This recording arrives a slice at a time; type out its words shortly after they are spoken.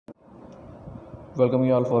Welcome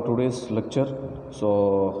you all for today's lecture.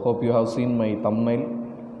 So hope you have seen my thumbnail.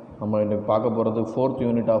 நம்ம இன்னைக்கு பார்க்க போகிறது 4th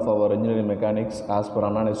unit of our engineering mechanics as per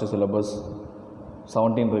unannounced syllabus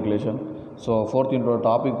 17 regulation. So 4th யூனிட்டோட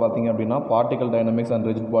topic பார்த்திங்க அப்படின்னா particle dynamics and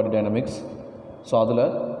rigid body dynamics. So அதில்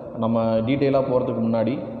நம்ம டீட்டெயிலாக போகிறதுக்கு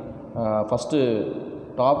முன்னாடி ஃபஸ்ட்டு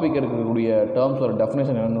டாபிக் இருக்கக்கூடிய டேர்ம்ஸோட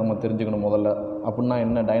டெஃபினேஷன் என்னென்னு நம்ம தெரிஞ்சுக்கணும். முதல்ல அப்படின்னா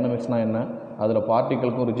என்ன, டைனமிக்ஸ்னால் என்ன, அதில்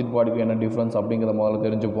பார்ட்டிகளுக்கும் ரிஜிட் பாடிக்கும் என்ன டிஃப்ரென்ஸ் அப்படிங்கிறத முதல்ல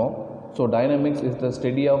தெரிஞ்சுப்போம். So dynamics is the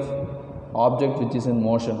study of object which is in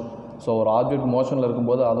motion. So ஒரு ஆப்ஜெக்ட் மோஷனில்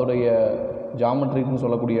இருக்கும்போது அதோடைய ஜாமெட்ரிக்னு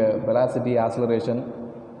சொல்லக்கூடிய வெலாசிட்டி, ஆக்ஸலரேஷன்,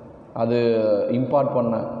 அது இம்பார்ட்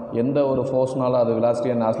பண்ண எந்த ஒரு ஃபோர்ஸ்னால அது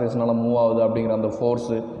வெலாசிட்டி அண்ட் ஆக்ஸலரேஷனால் மூவ் ஆகுது அப்படிங்கிற அந்த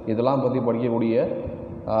ஃபோர்ஸு இதெல்லாம் பற்றி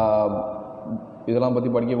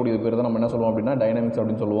படிக்கக்கூடிய பேர் தான் நம்ம என்ன சொல்லுவோம் அப்படின்னா டைனமிக்ஸ்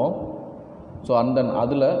அப்படின்னு சொல்லுவோம். ஸோ அண்ட் தென்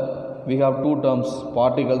அதில் we have two terms,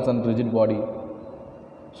 particles and rigid body.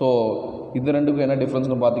 So இது ரெண்டுக்கும் என்ன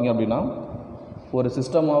டிஃப்ரென்ஸ்னு பார்த்தீங்க அப்படின்னா, ஒரு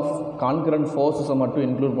சிஸ்டம் ஆஃப் கான்கரண்ட் ஃபோர்ஸஸை மட்டும்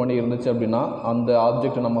இன்க்ளூட் பண்ணி இருந்துச்சு அப்படின்னா அந்த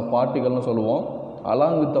ஆப்ஜெக்டை நம்ம பார்ட்டிகல்னு சொல்லுவோம்.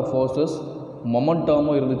 அலாங் வித் த ஃபோர்ஸஸ்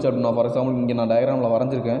மொமெண்டமும் இருந்துச்சு அப்படின்னா, ஃபார் எக்ஸாம்பிள் இங்கே நான் டயக்ராமில்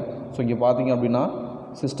வரைஞ்சிருக்கேன். ஸோ இங்கே பார்த்தீங்க அப்படின்னா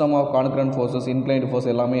system of concurrent forces, inclined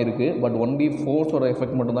force எல்லாமே இருக்குது. பட் ஒன்லி ஃபோர்ஸோட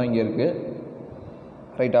எஃபெக்ட் மட்டும் தான் இங்கே இருக்குது,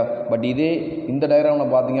 ரைட்டா? பட் இதே இந்த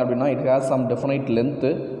டயக்ராமில் பார்த்தீங்க அப்படின்னா it has some definite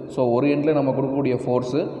length. So ஒரு எண்டில் நம்ம கொடுக்கக்கூடிய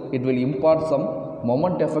force it will impart some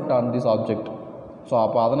moment effect on this object. So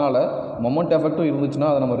அப்போ அதனால் மொமெண்ட் எஃபெக்ட்டும் இருந்துச்சுன்னா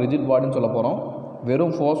அதை நம்ம ரிஜிட் பாடின்னு சொல்ல போகிறோம்.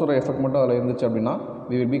 வெறும் ஃபோர்ஸோட எஃபெக்ட் மட்டும் அதில் இருந்துச்சு அப்படின்னா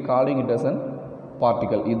we will be calling it as an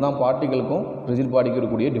particle. இதுதான் பார்ட்டிகளுக்கும் ரிஜிட் பாடிக்கும்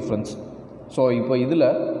இருக்கக்கூடிய டிஃப்ரென்ஸ். ஸோ இப்போ இதில்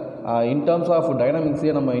இன் டர்ம்ஸ் ஆஃப்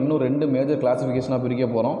டைனமிக்ஸே நம்ம இன்னும் 2 மேஜர் கிளாஸிஃபிகேஷனாக பிரிக்க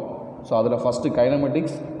போகிறோம். ஸோ அதில் ஃபஸ்ட்டு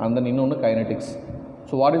கைனமெட்டிக்ஸ் அண்ட் தென் இன்னொன்று kinetics.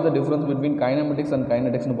 So what is the difference between kinematics and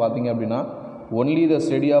கைனெட்டிக்ஸ்னு பார்த்தீங்க அப்படின்னா, only the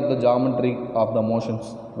study of the geometry of the motions,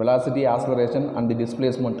 velocity, acceleration and the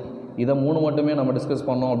displacement, இதை 3 மட்டுமே நம்ம டிஸ்கஸ்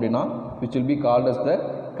பண்ணோம் அப்படின்னா which will be called as the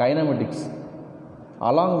kinematics.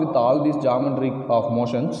 Along with all these geometry of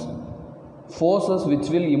motions, forces which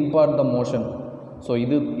will impart the motion. So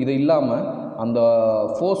இது இல்லாமல் அந்த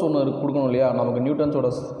force ஒன்று கொடுக்கணும் இல்லையா? நமக்கு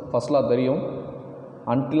நியூட்டன்ஸோட ஃபர்ஸ்ட் லா தெரியும்,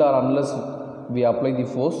 until or unless we apply the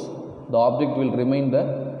force the object will remain the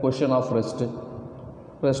position of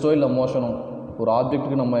ரெஸ்ட்டோ இல்லை மோஷனோ. ஒரு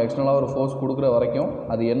ஆப்ஜெக்ட்டுக்கு நம்ம எக்ஸ்டர்னலாக ஒரு ஃபோர்ஸ் கொடுக்குற வரைக்கும்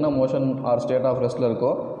அது என்ன மோஷன் ஆர் ஸ்டேட் ஆஃப் ரெஸ்ட்டில்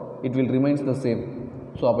இருக்கோ it will remains the same.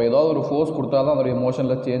 So அப்போ ஏதாவது ஒரு ஃபோர்ஸ் கொடுத்தா தான் அதோடைய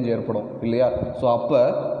மோஷனில் சேஞ்ச் ஏற்படும் இல்லையா? ஸோ அப்போ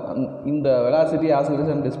இந்த வெலாசிட்டி,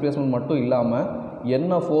 ஆக்ஸலரேஷன், டிஸ்பிளேஸ்மெண்ட் மட்டும் இல்லாமல்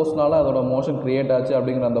என்ன ஃபோர்ஸ்னால அதோட மோஷன் க்ரியேட் ஆச்சு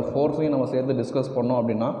அப்படிங்கிற அந்த ஃபோர்ஸையும் நம்ம சேர்த்து டிஸ்கஸ் பண்ணோம்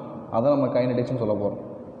அப்படின்னா அதை நம்ம கைனடிக்ஸ்னு சொல்ல போகிறோம்.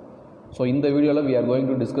 ஸோ இந்த வீடியோவில் we are going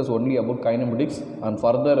to discuss only about kinematics and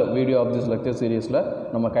further video of this lecture seriesல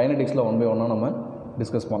நம்ம கைனடிக்ஸில் ஒன் பை ஒன்னாக நம்ம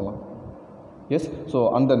டிஸ்கஸ் பண்ணலாம். எஸ்.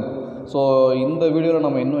 ஸோ இந்த வீடியோவில்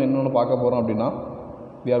நம்ம என்னென்னு பார்க்க போகிறோம் அப்படின்னா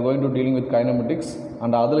we are going to dealing with kinematics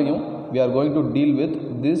and அதுலேயும் we are going to deal with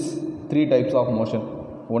this 3 types of motion.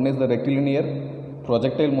 One is the rectilinear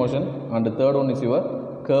projectile motion and the third one is your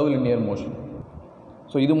curvilinear motion.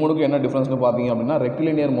 So இது மூணுக்கும் என்ன டிஃப்ரென்ஸ்னு பார்த்தீங்க அப்படின்னா,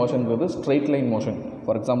 rectilinear மோஷன்கிறது straight line motion.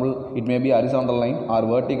 For example it may be horizontal line R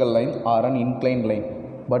vertical line R an incline line,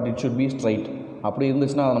 but it should be straight. அப்படி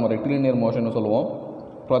இருந்துச்சுன்னா அதை நம்ம rectilinear motion சொல்லுவோம்.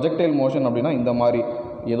 ப்ரொஜெக்டைல் மோஷன் அப்படின்னா இந்த மாதிரி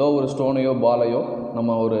ஏதோ ஒரு ஸ்டோனையோ பாலையோ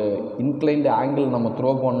நம்ம ஒரு இன்க்ளைன்டு ஆங்கிள் நம்ம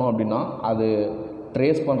த்ரோ பண்ணோம் அப்படின்னா அது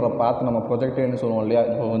ட்ரேஸ் பண்ணுற பாத் நம்ம ப்ரொஜெக்டைல்னு சொல்லுவோம் இல்லையா?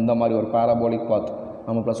 இப்போ இந்த மாதிரி ஒரு பேராபோலிக் பாத்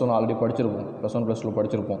நம்ம +1 ஆல்ரெடி படிச்சிருப்போம், +1 +2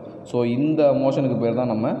 படிச்சிருப்போம். ஸோ இந்த மோஷனுக்கு பேர்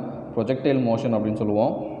தான் நம்ம ப்ரொஜெக்டைல் மோஷன் அப்படின்னு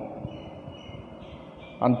சொல்லுவோம்.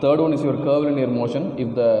 And third one is your கர்வ்லினியர் motion.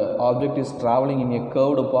 If the object is travelling in A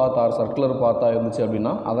curved path R circular பாத்தாக இருந்துச்சு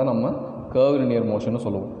அப்படின்னா அதை நம்ம கர்வ்லினியர் மோஷன்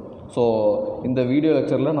சொல்லுவோம். ஸோ இந்த வீடியோ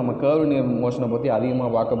லெக்சரில் நம்ம கர்வ்லினியர் மோஷனை பற்றி அதிகமாக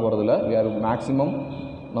பார்க்க போகிறதில்ல. மேக்ஸிமம்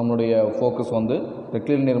நம்மளுடைய ஃபோக்கஸ் வந்து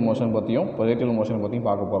ரெக்டிலினியர் மோஷன் பற்றியும் ப்ரொஜெக்டைல் மோஷன் பற்றியும்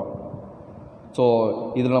பார்க்க போகிறோம். ஸோ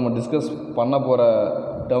இதில் நம்ம டிஸ்கஸ் பண்ண போகிற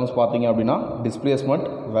டேர்ம்ஸ் பார்த்தீங்க அப்படின்னா displacement,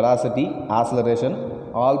 velocity, acceleration,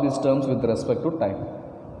 all these terms with respect to time.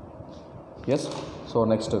 Yes. So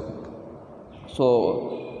next, so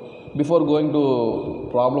before going to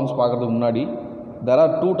problems பார்க்கிறதுக்கு முன்னாடி there are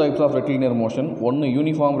 2 types of rectilinear motion. One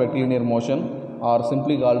uniform rectilinear motion or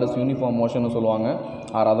simply called as uniform motion னு சொல்லுவாங்க,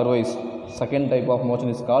 or otherwise second type of motion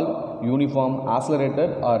is called uniform accelerated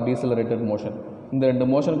or decelerated motion. இந்த ரெண்டு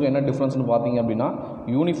மோஷனுக்கு என்ன டிஃப்ரென்ஸ்னு பார்த்தீங்க அப்படின்னா,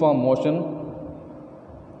 uniform motion,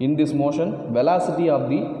 in this motion velocity of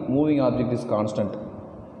the moving object is constant.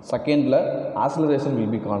 செகண்டில் acceleration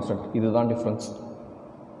will be constant. இதுதான் difference,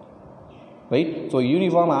 right? So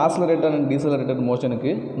uniform accelerated and டீசலரேட்டட்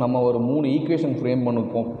மோஷனுக்கு நம்ம ஒரு 3 equation frame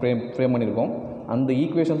பண்ணியிருக்கோம். அந்த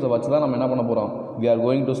ஈக்குவேஷன்ஸை வச்சு தான் நம்ம என்ன பண்ண போகிறோம், we are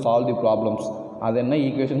going to solve the problems. அது என்ன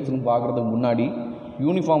ஈக்குவேஷன்ஸ்னு பார்க்குறதுக்கு முன்னாடி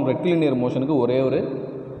யூனிஃபார்ம் ரெக்டிலினியர் மோஷனுக்கு ஒரே ஒரு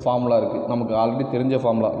ஃபார்முலா இருக்குது, நமக்கு ஆல்ரெடி தெரிஞ்ச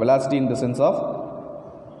formula. Velocity in the sense of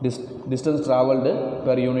distance travelled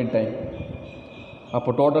per unit time. அப்போ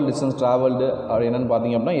டோட்டல் டிஸ்டன்ஸ் ட்ராவல்டு அது என்னென்னு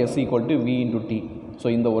பார்த்தீங்க அப்படின்னா S = V × T. ஸோ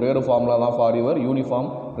இந்த ஒரே ஒரு ஃபார்முலா தான் for your uniform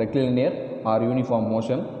rectilinear R uniform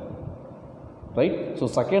motion, right. So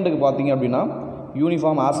செகண்டுக்கு பார்த்தீங்க அப்படின்னா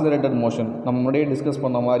யூனிஃபார்ம் ஆக்சிலரேட்டட் மோஷன். நம்ம முன்னாடியே டிஸ்கஸ்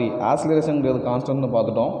பண்ண மாதிரி ஆக்சிலரேஷனுங்கிறது கான்ஸ்டன்ட்னு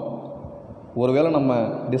பார்த்துட்டோம். ஒருவேளை நம்ம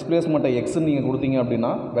டிஸ்பிளேஸ்மெண்ட்டை எக்ஸ்ன்னு நீங்கள் கொடுத்தீங்க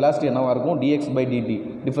அப்படின்னா வெலாசிட்டி என்னவாக இருக்கும், dx/dt,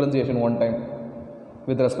 differentiation one time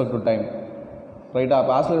with respect to time, ரைட்டா.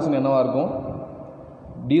 அப்போ ஆக்சிலரேஷன் என்னவாக இருக்கும்,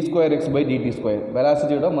 d²x/dt².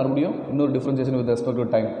 வெலாசிட்டியோட மறுபடியும் இன்னொரு differentiation with respect to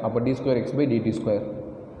time, அப்போ d²x/dt²,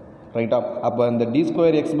 ரைட்டா. அப்போ இந்த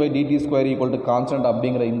d²x/dt² = கான்ஸ்டன்ட்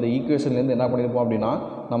அப்படிங்கிற இந்த ஈக்குவேஷன்லேருந்து என்ன பண்ணியிருப்போம் அப்படின்னா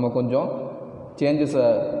நம்ம கொஞ்சம் சேஞ்சஸை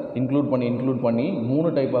இன்க்ளூட் பண்ணி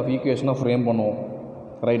 3 டைப் ஆஃப் ஈக்குவேஷனை ஃப்ரேம் பண்ணுவோம்,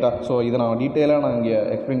 ரைட்டா. ஸோ இதை நான் டீட்டெயிலாக நான் இங்கே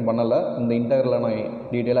எக்ஸ்பிளைன் பண்ணலை, இந்த இன்டர்வலில் நான்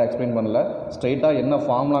டீட்டெயிலாக எக்ஸ்பிளைன் பண்ணலை, ஸ்ட்ரைட்டாக என்ன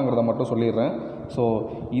ஃபார்முலாங்கிறத மட்டும் சொல்லிடுறேன். ஸோ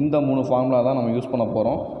இந்த 3 ஃபார்முலா தான் நம்ம யூஸ் பண்ண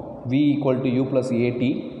போகிறோம். V = U + AT,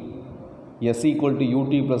 S =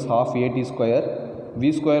 UT + ½ AT², V²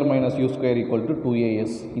 - U² =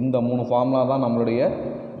 2AS. இந்த 3 ஃபார்முலா தான் நம்மளுடைய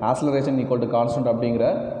ஆக்சிலரேஷன் = கான்ஸ்டன்ட் அப்படிங்கிற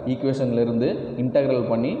ஈக்குவேஷன்லேருந்து இன்டெக்ரல்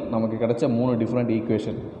பண்ணி நமக்கு கிடைச்ச 3 டிஃப்ரெண்ட்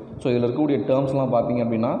ஈக்குவேஷன். ஸோ இதில் இருக்கக்கூடிய டேர்ம்ஸ்லாம் பார்த்தீங்க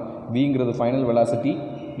அப்படின்னா Vங்கிறது ஃபைனல் வெலாசிட்டி,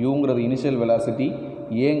 Uங்கிறது இனிஷியல் வெலாசிட்டி,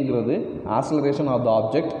 ஏங்கிறது acceleration of the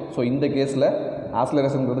object. So இந்த கேஸில்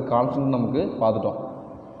ஆக்சிலரேஷனுங்கிறது கான்ஸ்டன்ட் நமக்கு பார்த்துட்டோம்.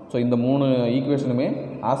 ஸோ இந்த 3 ஈக்குவேஷனுமே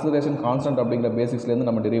ஆக்சிலரேஷன் கான்ஸ்டன்ட் அப்படிங்கிற பேசிக்ஸ்லேருந்து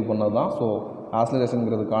நம்ம டெரைவ் பண்ணது தான். So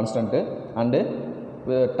ஆக்சிலரேஷனுங்கிறது constant and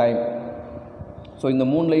time. So இந்த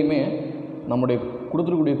 3லையுமே நம்முடைய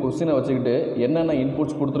கொடுத்துருக்கூடிய கொஸ்டினை வச்சுக்கிட்டு என்னென்ன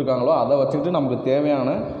இன்புட்ஸ் கொடுத்துருக்காங்களோ அதை வச்சுக்கிட்டு நமக்கு தேவையான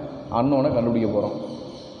அன்னோனை கண்டுபிடிக்க போகிறோம்,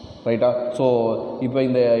 ரைட்டா. ஸோ இப்போ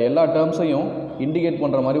இந்த எல்லா டேர்ம்ஸையும் இண்டிகேட்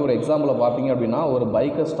பண்ணுற மாதிரி ஒரு எக்ஸாம்பிளை பார்த்தீங்க அப்படின்னா ஒரு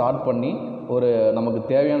பைக்கை ஸ்டார்ட் பண்ணி ஒரு நமக்கு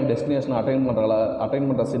தேவையான டெஸ்டினேஷனை அட்டைன்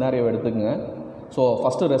பண்ணுற சினாரியோவை எடுத்துக்கங்க. ஸோ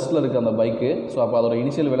ஃபஸ்ட்டு ரெஸ்ட்டில் இருக்குது அந்த பைக்கு. ஸோ அப்போ அதோட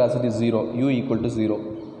இனிஷியல் வெலாசிட்டி 0, U = 0,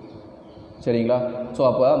 சரிங்களா. ஸோ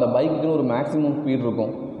அப்போ அந்த பைக்குன்னு ஒரு மேக்ஸிமம் ஸ்பீட்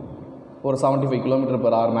இருக்கும், ஒரு 75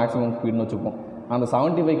 km/h மேக்ஸிமம் ஸ்பீட்னு வச்சுப்போம். அந்த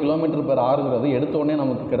 75 km/hங்கிறது எடுத்தோடனே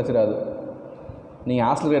நமக்கு கிடச்சிடாது. நீங்கள்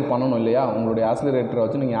ஆக்சிலரேட் பண்ணணும் இல்லையா, உங்களுடைய ஆக்சிலரேட்டரை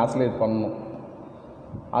வச்சு நீங்கள் ஆக்சிலரேட் பண்ணணும்.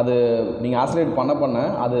 அது நீங்கள் ஆக்சிலரேட் பண்ண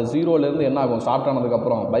அது 0லேருந்து என்ன ஆகும்,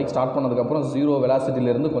 பைக் ஸ்டார்ட் பண்ணதுக்கப்புறம் 0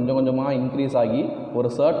 வெலாசிட்டிலேருந்து கொஞ்சம் கொஞ்சமாக இன்க்ரீஸ் ஆகி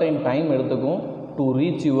ஒரு சர்டைன் டைம் எடுத்துக்கும் to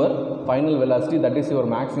reach your final velocity, that is your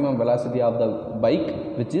maximum velocity of the bike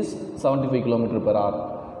which is 75 km/h,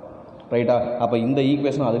 ரைட்டா. அப்போ இந்த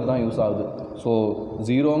ஈக்குவேஷன் அதுக்கு தான் யூஸ் ஆகுது. ஸோ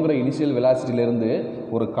 0ங்கிற இனிஷியல் வெலாசிட்டிலேருந்து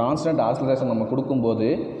ஒரு கான்ஸ்டன்ட் ஆக்சிலரேஷன் நம்ம கொடுக்கும்போது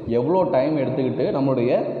எவ்வளோ டைம் எடுத்துக்கிட்டு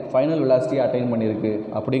நம்மளுடைய ஃபைனல் வெலாசிட்டியை அட்டைன் பண்ணியிருக்கு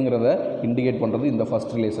அப்படிங்கிறத இண்டிகேட் பண்ணுறது இந்த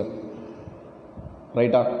ஃபஸ்ட் ரிலேஷன்,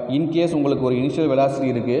 ரைட்டா. இன்கேஸ் உங்களுக்கு ஒரு இனிஷியல் வெலாசிட்டி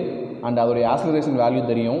இருக்குது அண்ட் அதோடைய ஆக்சிலரேஷன் வேல்யூ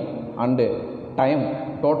தெரியும் and time,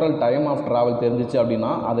 total time of travel தெரிஞ்சிச்சு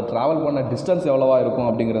அப்படின்னா அது ட்ராவல் பண்ண டிஸ்டன்ஸ் எவ்வளோவா இருக்கும்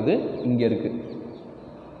அப்படிங்கிறது இங்கே இருக்குது.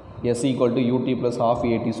 S = UT + ½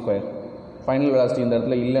 AT². Final velocity இந்த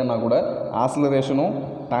இடத்துல இல்லைன்னா கூட ஆக்சிலரேஷனும்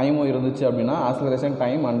டைமும் இருந்துச்சு அப்படின்னா acceleration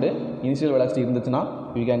time and initial velocity இருந்துச்சுன்னா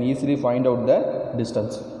you can easily find out the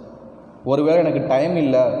distance. ஒருவேளை எனக்கு டைம்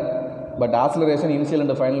இல்லை but acceleration initial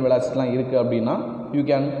and final வெலாசிட்டிலாம் இருக்குது அப்படின்னா you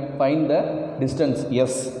can find the distance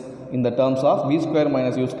S in the terms of V²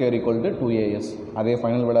 - U² = 2AS. அதே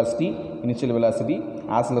final velocity, initial velocity,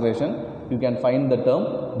 acceleration, you can find the term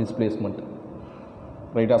displacement,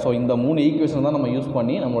 ரைட்டா. So இந்த 3 equation தான் நம்ம use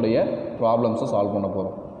பண்ணி நம்மளுடைய ப்ராப்ளம்ஸை solve பண்ண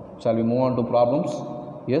போகிறோம். Shall we move on to problems?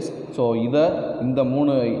 S. So இந்த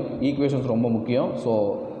 3 ஈக்குவேஷன்ஸ் ரொம்ப முக்கியம். ஸோ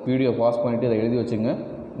வீடியோ பாஸ் பண்ணிவிட்டு இதை எழுதி வச்சுங்க.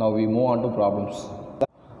 Now we move on to problems.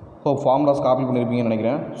 So formulas copy பண்ணியிருப்பீங்கன்னு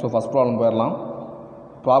நினைக்கிறேன். ஸோ ஃபஸ்ட் ப்ராப்ளம் போயிடலாம்.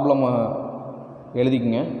 ப்ராப்ளம்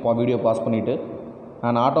எழுதிக்கிங்க வீடியோ பாஸ் பண்ணிவிட்டு.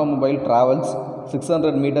 An automobile travels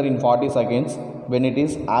 600 meter in 40 seconds when it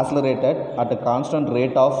is accelerated at a constant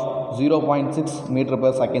rate of 0.6 meter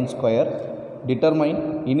per second square. Determine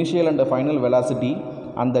initial and final velocity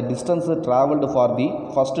and the distance travelled for the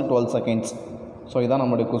first 12 seconds. So இதான்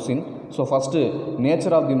நம்மளுடைய question. So first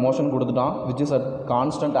nature of the motion கொடுத்துட்டான், which is at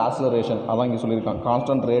constant acceleration. அதான் இங்கே சொல்லியிருக்கான்.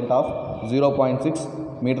 Constant rate of 0.6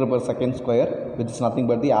 metre per second square which is nothing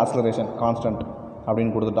but the acceleration constant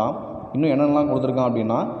அப்படின்னு கொடுத்துட்டான். இன்னும் என்னென்னலாம் கொடுத்துருக்கான்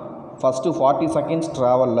அப்படின்னா, ஃபஸ்ட்டு 40 செகண்ட்ஸ்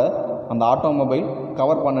ட்ராவலில் அந்த ஆட்டோமொபைல்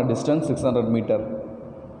கவர் பண்ண distance 600 metre,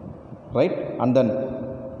 right. And then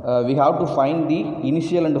we have to find the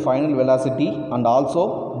initial and final velocity and also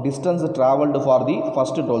distance traveled for the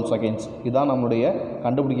first 12 seconds. இதான் நம்முடைய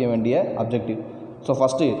கண்டுபிடிக்க வேண்டிய objective. So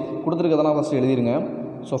first கொடுத்துருக்கதெல்லாம் first எழுதிருங்க.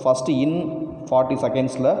 So first in 40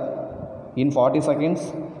 seconds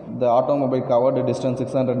the automobile covered distance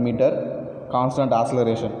 600 meter, constant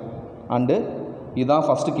acceleration. And இதுதான்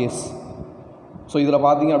first case. So இதில்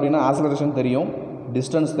பார்த்தீங்க அப்படின்னா acceleration தெரியும்,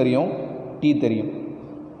 distance தெரியும், t தெரியும்.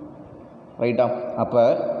 ரைட்டா? அப்போ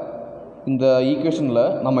இந்த ஈக்குவேஷனில்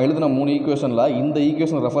நம்ம எழுதின 3 ஈக்குவேஷனில் இந்த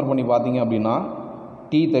ஈக்குவேஷன் ரெஃபர் பண்ணி பார்த்தீங்க அப்படின்னா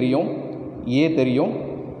t தெரியும், a தெரியும்,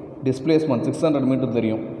 டிஸ்பிளேஸ்மெண்ட் 600 மீட்டர்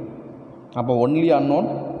தெரியும். அப்போ only unknown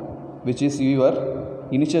which is your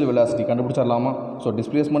initial velocity கண்டுபிடிச்சிடலாமா? So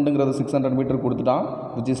டிஸ்பிளேஸ்மெண்ட்டுங்கிறது 600 metre கொடுத்துட்டான்,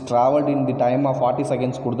 which is travelled in the time of 40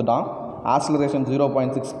 seconds கொடுத்துட்டான், ஆக்ஸலரேஷன்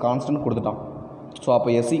 0.6 கான்ஸ்டன்ட் கொடுத்துட்டான். ஸோ அப்போ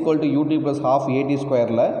s = ut + ½ at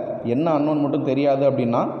ஸ்கொயரில் என்ன அன்னோன் மட்டும் தெரியாது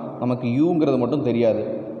அப்படின்னா நமக்கு யூங்கிறது மட்டும் தெரியாது.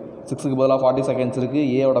 6க்கு பதிலாக 40 செகண்ட்ஸ் இருக்குது,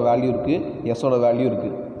 ஏவோட வேல்யூ இருக்குது, எஸ்ஸோட வேல்யூ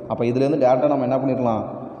இருக்குது. அப்போ இதுலேருந்து டேரெக்டாக நம்ம என்ன பண்ணிடலாம்?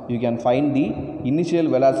 You can find the initial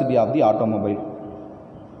velocity of the automobile.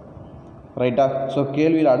 ரைட்டா? ஸோ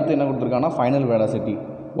கேள்வியில் அடுத்து என்ன கொடுத்துருக்காங்கன்னா ஃபைனல் வெலாசிட்டி.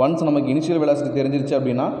 ஒன்ஸ் நமக்கு இனிஷியல் வெலாசிட்டி தெரிஞ்சிருச்சு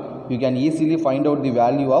அப்படின்னா you can easily find out the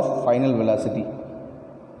value of final velocity.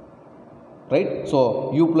 Right? So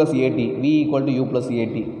u + at, v = u +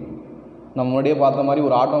 at. நம்ம முன்னாடியே பார்த்த மாதிரி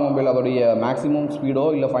ஒரு ஆட்டோமொபைல் அதோடைய மேக்ஸிமம் ஸ்பீடோ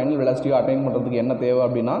இல்லை ஃபைனல் வெலாசிட்டியோ அட்டைன் பண்ணுறதுக்கு என்ன தேவை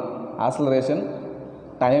அப்படின்னா ஆக்ஸலரேஷன்,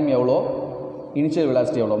 டைம் எவ்வளோ, இனிஷியல்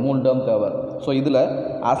வெலாசிட்டி எவ்வளோ, 3 டேர்ம் தேவை. ஸோ இதில்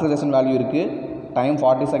ஆக்ஸலரேஷன் வேல்யூ இருக்குது, டைம்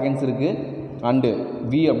 40 செகண்ட்ஸ் இருக்குது, அண்டு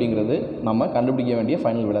v அப்படிங்கிறது நம்ம கண்டுபிடிக்க வேண்டிய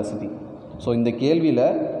ஃபைனல் வெலாசிட்டி. ஸோ இந்த கேள்வியில்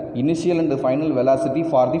initial and final velocity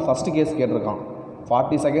for the first case கேட்டிருக்கான்.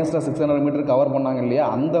 40 செகண்ட்ஸில் 600 மீட்டர் கவர் பண்ணாங்க இல்லையா,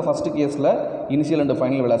 அந்த ஃபஸ்ட்டு கேஸில் இனிஷியல் அண்டு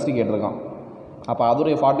ஃபைனல் வெலாசிட்டி கேட்டிருக்கான். அப்போ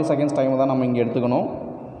அதோடைய 40 செகண்ட்ஸ் டைமை தான் நம்ம இங்கே எடுத்துக்கணும்.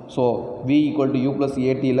 So v = u +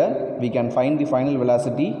 atயில் we can find the final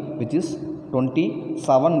velocity which is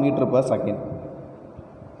 27 மீட்டர்/செகண்ட்.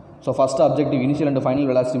 So first objective initial and final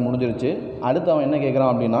velocity முடிஞ்சிருச்சு. அடுத்து அவன் என்ன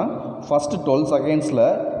கேட்குறான் அப்படின்னா ஃபஸ்ட்டு 12 செகண்ட்ஸில்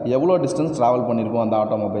எவ்வளோ டிஸ்டன்ஸ் ட்ராவல் பண்ணியிருக்கோம் அந்த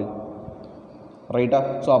ஆட்டோமொபைல். ரைட்டா?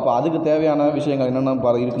 ஸோ அப்போ அதுக்கு தேவையான விஷயங்கள் என்னென்ன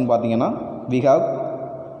இருக்குதுன்னு பார்த்தீங்கன்னா we have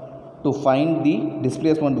to find the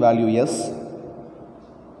displacement value s.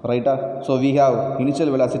 ரைட்டா? So we have initial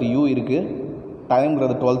velocity u இருக்குது,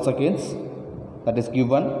 டைம்ங்கிறது 12 seconds that is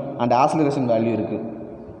given, and acceleration value இருக்குது.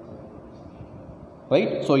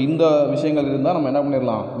 ரைட்? ஸோ இந்த விஷயங்கள் இருந்தால் நம்ம என்ன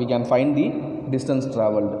பண்ணிடலாம்? we can find the distance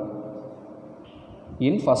traveled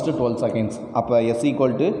in first 12 seconds. அப்போ s =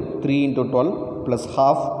 3 × 12 +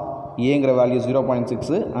 ½, ஏங்கிற வேல்யூ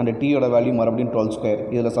 0.6 அண்ட் டீயோட வேல்யூ மறுபடியும் 12².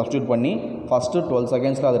 இதில் சப்ஸ்டியூட் பண்ணி ஃபஸ்ட்டு 12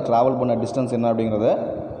 செகண்ட்ஸில் அது ட்ராவல் பண்ண டிஸ்டன்ஸ் என்ன அப்படிங்கிறத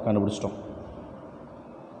கண்டுபிடிச்சிட்டோம்.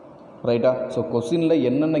 ரைட்டா? ஸோ கொஸ்டினில்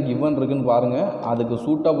என்னென்ன கிவன் இருக்குதுன்னு பாருங்கள், அதுக்கு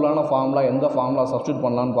சூட்டபுளான ஃபார்முலா எந்த ஃபார்முலா சப்ஸ்டியூட்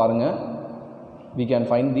பண்ணலான்னு பாருங்கள். we can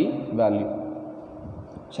find the value.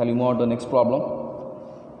 shall we move on to the next problem?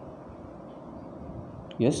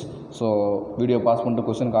 yes. So video pass பண்ணிட்டு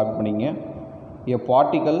கொஸ்டின் காப்பி பண்ணிங்க. a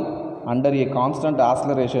particle under a constant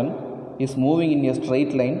acceleration is moving in a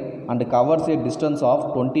straight line and covers a distance of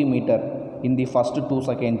 20 meter in the first 2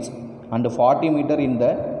 seconds and 40 meter in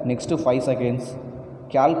the next 5 seconds.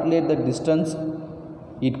 Calculate the distance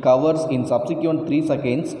it covers in subsequent 3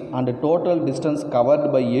 seconds and the total distance covered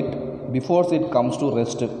by it before it comes to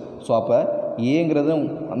rest. So அப்போ ஏங்கிறது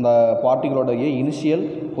அந்த பார்ட்டிகளோடைய initial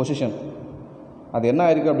position. அது என்ன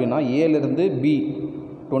ஆயிருக்கு அப்படின்னா ஏலேருந்து B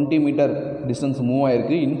 20 metre distance move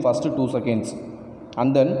ஆகிருக்கு in first 2 seconds.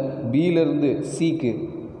 And then பியிலேருந்து சிக்கு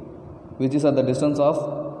which is at the distance of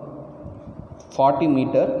 40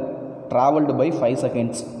 metre travelled by 5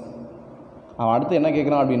 seconds. அவன் அடுத்து என்ன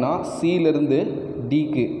கேட்குறான் அப்படின்னா சியிலேருந்து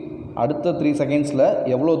டிக்கு அடுத்த 3 செகண்ட்ஸில்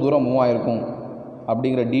எவ்வளோ தூரம் மூவ் ஆகிருக்கும்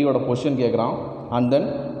அப்படிங்கிற டியோட பொசிஷன் கேட்குறான். அண்ட் தென்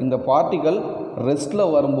இந்த பார்ட்டிக்கல்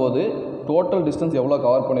ரெஸ்ட்டில் வரும்போது டோட்டல் டிஸ்டன்ஸ் எவ்வளோ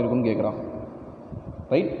கவர் பண்ணியிருக்குன்னு கேட்குறான்.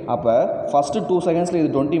 ரைட்? அப்போ ஃபஸ்ட்டு 2 செகண்ட்ஸில் இது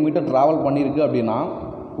 20 மீட்டர் ட்ராவல் பண்ணியிருக்கு அப்படின்னா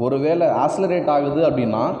ஒருவேளை ஆக்ஸலரேட் ஆகுது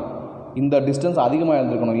அப்படின்னா இந்த டிஸ்டன்ஸ் அதிகமாக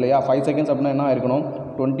இருந்திருக்கணும் இல்லையா? 5 செகண்ட்ஸ் அப்படின்னா என்ன இருக்கணும்?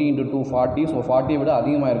 20 × 2 40. ஸோ 40 விட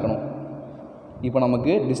அதிகமாக இருக்கணும். இப்போ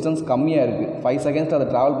நமக்கு டிஸ்டன்ஸ் கம்மியாக இருக்குது. 5 செகண்ட்ஸில் அதை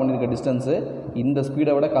ட்ராவல் பண்ணியிருக்க டிஸ்டன்ஸு இந்த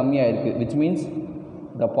ஸ்பீடை விட கம்மியாக இருக்குது. Which means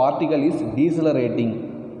the particle is டீசலரேட்டிங்.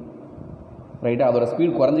 ரைட்டா? அதோட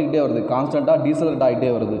ஸ்பீட் குறைஞ்சிக்கிட்டே வருது, கான்ஸ்டண்ட்டாக டீசலரேட் ஆகிட்டே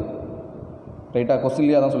வருது. ரைட்டா?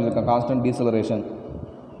 கொஸ்டின்லேயே தான் சொல்லியிருக்கேன், கான்ஸ்டன்ட் டீசலரேஷன்.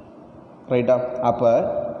 ரைட்டா? அப்போ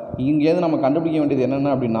இங்கேருந்து நம்ம கண்டுபிடிக்க வேண்டியது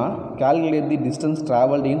என்னென்ன அப்படின்னா கால்குலேட் தி டிஸ்டன்ஸ்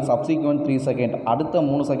ட்ராவல்டு இன் சப்சிக்வெண்ட் 3 செகண்ட். அடுத்த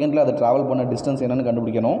 3 செகண்டில் அதை ட்ராவல் பண்ண டிஸ்டன்ஸ் என்னென்னு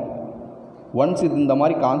கண்டுபிடிக்கணும். ஒன்ஸ் இது இந்த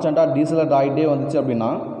மாதிரி கான்ஸ்டண்ட்டாக டீசலரேட் ஆகிட்டே வந்துச்சு அப்படின்னா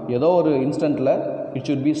ஏதோ ஒரு இன்ஸ்டண்ட்டில் it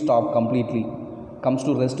should P stop completely, comes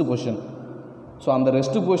to rest position. So அந்த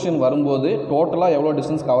ரெஸ்ட் பொசிஷன் வரும்போது டோட்டலாக எவ்வளோ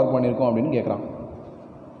டிஸ்டன்ஸ் கவர் பண்ணியிருக்கோம் அப்படின்னு கேட்குறான்.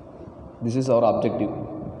 This is our objective.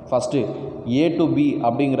 First A to be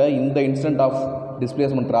அப்படிங்கிற இந்த இன்ஸ்டன்ட் ஆஃப்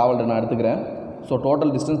டிஸ்பிளேஸ்மெண்ட் ட்ராவல்டு நான் எடுத்துக்கிறேன். ஸோ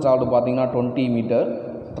டோட்டல் டிஸ்டன்ஸ் ட்ராவல்டு பார்த்தீங்கன்னா 20 மீட்டர்,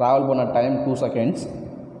 ட்ராவல் பண்ண டைம் 2 செகண்ட்ஸ்.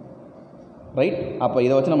 ரைட்? அப்போ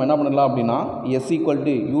இதை வச்சு நம்ம என்ன பண்ணலாம் அப்படின்னா s =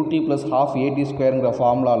 ut + ½ at²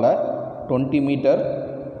 ஃபார்முலாவில் 20 மீட்டர்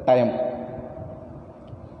டைம்.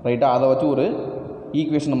 ரைட்டா? அதை வச்சு ஒரு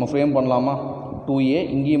ஈக்குவேஷன் நம்ம ஃப்ரேம் பண்ணலாமா? 2a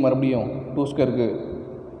இங்கேயும் மறுபடியும் 2 ஸ்கொயருக்கு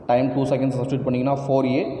டைம் 2 செகண்ட்ஸ் சப்ஸ்டியூட் பண்ணிங்கன்னா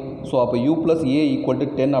 4a. ஸோ அப்போ u + a =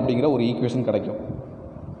 10 அப்படிங்கிற ஒரு ஈக்குவேஷன் கிடைக்கும்.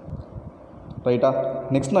 ரைட்டா?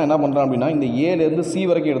 நெக்ஸ்ட் நான் என்ன பண்ணுறேன் அப்படின்னா இந்த ஏலேருந்து சி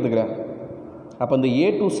வரைக்கும் எடுத்துக்கிறேன். அப்போ இந்த a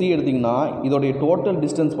to c எடுத்திங்கன்னா இதோடைய டோட்டல்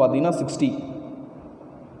டிஸ்டன்ஸ் பார்த்தீங்கன்னா 60.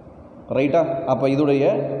 ரைட்டா? அப்போ இதோடைய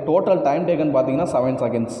டோட்டல் டைம் டேக்கன் பார்த்தீங்கன்னா 7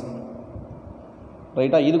 செகண்ட்ஸ்.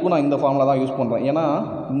 ரைட்டா? இதுக்கும் நான் இந்த ஃபார்முலா தான் யூஸ் பண்ணுறேன். ஏன்னா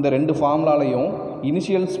இந்த ரெண்டு ஃபார்முலாலையும்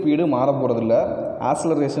இனிஷியல் ஸ்பீடு மாற போகிறதில்ல,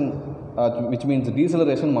 ஆக்ஸலரேஷன் விச் மீன்ஸ்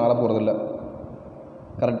டீசலரேஷன் மாற போகிறதில்ல.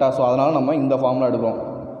 கரெக்டாக? ஸோ அதனால் நம்ம இந்த ஃபார்முலா எடுக்கிறோம்.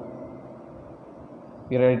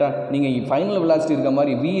 ரைட்டா? நீங்கள் ஃபைனல் வெலாசிட்டி இருக்க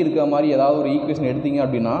மாதிரி v இருக்க மாதிரி ஏதாவது ஒரு ஈக்குவேஷன் எடுத்தீங்க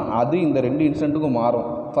அப்படின்னா அது இந்த ரெண்டு இன்ஸ்டன்ட்டுக்கும் மாறும்.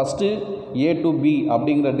 ஃபஸ்ட்டு a to b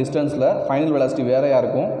அப்படிங்கிற டிஸ்டன்ஸில் ஃபைனல் வெலாசிட்டி வேறையாக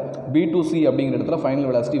இருக்கும், b to c அப்படிங்கிற இடத்துல ஃபைனல்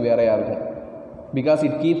வெலாசிட்டி வேறையாக இருக்கும். பிகாஸ்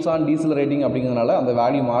இட் கீப்ஸ் ஆன் டீசலரேட்டிங் அப்படிங்கிறதுனால அந்த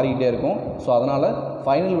வேல்யூ மாறிக்கிட்டே இருக்கும். ஸோ அதனால்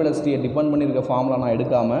ஃபைனல் வெலாசிட்டியை டிபெண்ட் பண்ணியிருக்க ஃபார்முலா நான்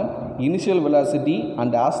எடுக்காமல் இனிஷியல் வெலாசிட்டி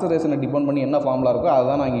அண்ட் ஆக்ஸலரேஷனை டிபெண்ட் பண்ணி என்ன ஃபார்முலா இருக்கோ அதை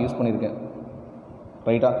தான் நான் இங்கே யூஸ் பண்ணியிருக்கேன்.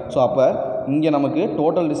 ரைட்டா? ஸோ அப்போ இங்கே நமக்கு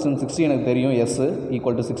டோட்டல் டிஸ்டன்ஸ் 60 எனக்கு தெரியும், s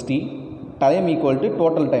 = 60, time =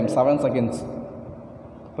 total time 7 seconds.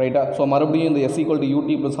 ரைட்டா? ஸோ மறுபடியும் இந்த s = ut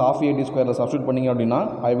 + ½ at² சப்ஸ்டியூட் பண்ணிங்க அப்படின்னா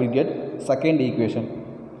I will get second equation.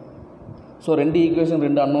 So ரெண்டு ஈக்குவேஷன்,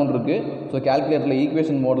 ரெண்டு அன்னோன் இருக்குது. ஸோ கேல்குலேட்டரில்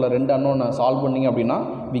ஈக்குவேஷன் மோடில் ரெண்டு அன்னோன் சால்வ் பண்ணிங்க அப்படின்னா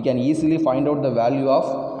we can easily find out the value of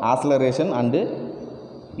acceleration and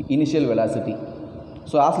initial velocity.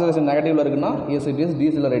 So acceleration நெகட்டிவில் இருக்குன்னா எஸ் இட் இஸ்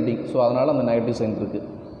டீசலரேட்டிங். ஸோ அதனால் அந்த நெகட்டிவ் சைன் இருக்குது.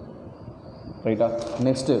 ரைட்டா?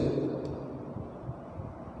 Next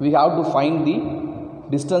we have to find the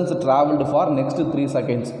distance traveled for next 3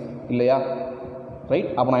 seconds இல்லையா? Right?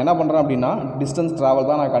 அப்போ நான் என்ன பண்ணுறேன் அப்படின்னா டிஸ்டன்ஸ் ட்ராவல்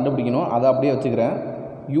தான் நான் கண்டுபிடிக்கணும். அதை அப்படியே வச்சுக்கிறேன்.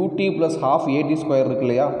 ut + ½ at² இருக்கு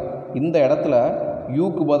இல்லையா? இந்த இடத்துல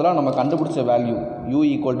யூக்கு பதிலாக நம்ம கண்டுபிடிச்ச வேல்யூ u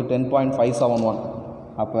 = 10.571.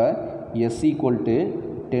 அப்போ s =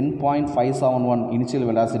 10.571 initial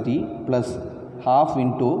velocity plus ½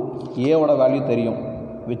 into ஏவோட வேல்யூ தெரியும்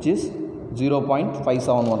which is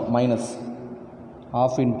 0.571 minus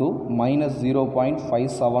 ½ into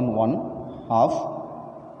 -0.571 ½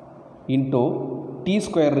 into t²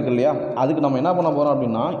 இருக்கு இல்லையா? அதுக்கு நம்ம என்ன பண்ண போகிறோம்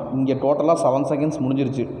அப்படின்னா இங்கே டோட்டலாக 7 செகண்ட்ஸ்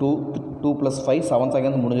முடிஞ்சிருச்சு. 2 + 5 7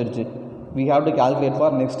 செகண்ட்ஸ் முடிஞ்சிருச்சு. we have to calculate for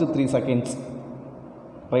next 3 seconds.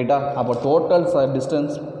 ரைட்டா? அப்போ டோட்டல்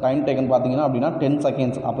டிஸ்டன்ஸ் டைம் டேக்கன் பார்த்தீங்கன்னா அப்படின்னா 10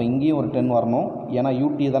 செகண்ட்ஸ். அப்போ இங்கேயும் ஒரு 10 வரணும், ஏன்னா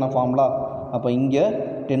ut தானே ஃபார்முலா. அப்போ இங்கே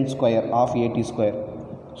 10² ½ at².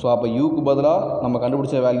 ஸோ அப்போ யூக்கு பதிலாக நம்ம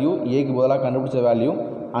கண்டுபிடிச்ச வேல்யூ, ஏக்கு பதிலாக கண்டுபிடிச்ச வேல்யூ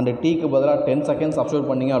அண்ட் டீக்கு பதிலாக 10 செகண்ட்ஸ் சப்ஸ்டியூட்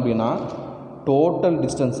பண்ணிங்க அப்படின்னா டோட்டல்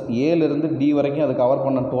டிஸ்டன்ஸ் ஏலேருந்து டி வரைக்கும் அது கவர்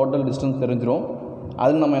பண்ண டோட்டல் டிஸ்டன்ஸ் தெரிஞ்சிடும்.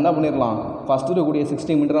 அதில் நம்ம என்ன பண்ணிடலாம், ஃபஸ்ட்டு இருக்கக்கூடிய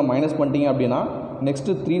 60 மீட்டரை மைனஸ் பண்ணிட்டீங்க அப்படின்னா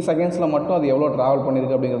நெக்ஸ்ட்டு 3 செகண்ட்ஸில் மட்டும் அது எவ்வளோ ட்ராவல்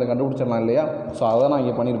பண்ணியிருக்கு அப்படிங்கிறத கண்டுபிடிச்சிடலாம் இல்லையா? ஸோ அதை நான்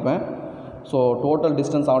இங்கே பண்ணியிருப்பேன். ஸோ டோட்டல்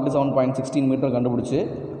டிஸ்டன்ஸ் 77.16 மீட்டர் கண்டுபிடிச்சி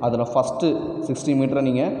அதில் ஃபஸ்ட்டு 60 மீட்டரை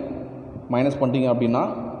நீங்கள் மைனஸ் பண்ணிட்டீங்க அப்படின்னா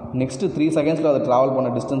நெக்ஸ்ட்டு 3 செகண்ட்ஸில் அதை ட்ராவல் பண்ண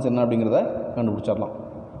டிஸ்டன்ஸ் என்ன அப்படிங்கிறத கண்டுபிடிச்சிடலாம்.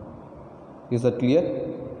 Is that clear?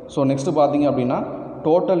 So next பார்த்தீங்க அப்படின்னா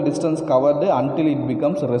total distance covered until it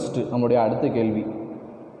becomes rest நம்மளுடைய அடுத்த கேள்வி.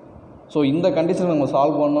 ஸோ இந்த கண்டிஷன் நம்ம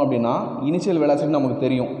சால்வ் பண்ணோம் அப்படின்னா இனிஷியல் வெலாசிட்டி நமக்கு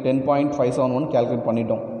தெரியும் 10.571 கேல்குலேட்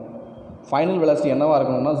பண்ணிட்டோம். ஃபைனல் வெலாசிட்டி என்னவாக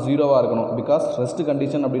இருக்கணும்னா 0வாக இருக்கணும். பிகாஸ் ரெஸ்ட்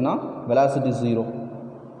கண்டிஷன் அப்படின்னா வெலாசிட்டி 0.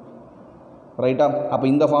 ரைட்டா? அப்போ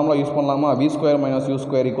இந்த ஃபார்முலா யூஸ் பண்ணலாமா? v² - u²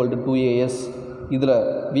 = 2as. இதில்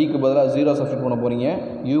விக்கு பதிலாக 0 சப்ஸ்டியூட் பண்ண போகிறீங்க,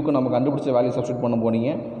 யூக்கு நம்ம கண்டுபிடிச்ச வேல்யூ சப்ஸ்டியூட் பண்ண போகிறீங்க.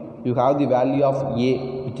 You have the value of a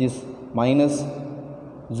which is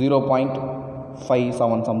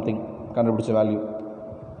 -0.57 something கண்டுபிடிச்ச வேல்யூ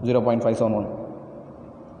 0.571.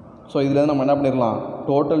 ஸோ இதுலேருந்து நம்ம என்ன பண்ணிடலாம்,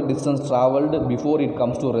 total distance travelled before it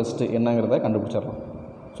comes to rest என்னங்கிறத கண்டுபிடிச்சிடலாம்.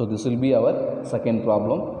 So this will be our second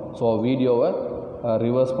problem. So வீடியோவை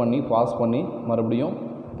ரிவர்ஸ் பண்ணி பாஸ் பண்ணி மறுபடியும்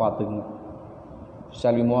பார்த்துக்குங்க.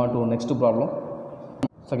 Shall we move on to next problem?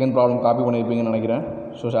 Second problem copy பண்ணியிருப்பீங்கன்னு நினைக்கிறேன்.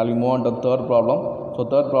 So shall we move on to third problem? So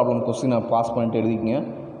third problem கொஸ்டினை pass பண்ணிட்டு எழுதிக்கிங்க.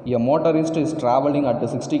 A motorist is travelling at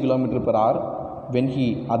 60 km/h when he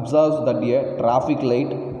observes that a traffic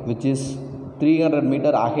light which is 300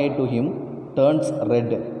 meters ahead to him turns red.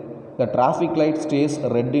 The traffic light stays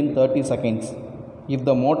red in 30 seconds. If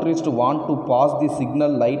the motorist wants to pass the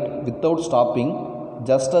signal light without stopping,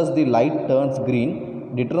 just as the light turns green,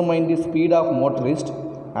 determine the speed of motorist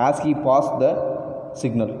as he passes the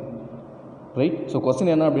signal. Right? So question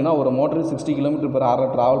என்ன அப்படின்னா, ஒரு motorist 60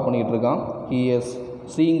 km/h travel பண்ணிகிட்டு இருக்கான். He is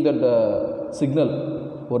seeing that signal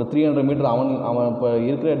ஒரு 300 metre அவன் இப்போ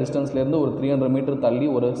இருக்கிற டிஸ்டன்ஸ்லேருந்து ஒரு 300 மீட்டர் தள்ளி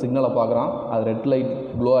ஒரு சிக்னலை பார்க்குறான். அது ரெட் லைட்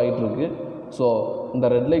க்ளோ ஆகிட்டு இருக்கு. ஸோ இந்த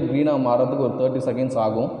ரெட் லைட் க்ரீனாக மாறதுக்கு ஒரு 30 செகண்ட்ஸ்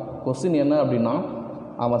ஆகும். கொஸ்டின் என்ன அப்படின்னா,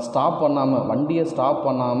 அவன் ஸ்டாப் பண்ணாமல், வண்டியை ஸ்டாப்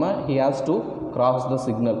பண்ணாமல் he has to cross the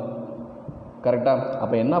signal. கரெக்டாக?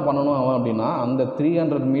 அப்போ என்ன பண்ணணும் அவன் அப்படின்னா அந்த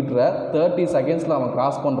 300 மீட்டரை 30 செகண்ட்ஸில் அவன்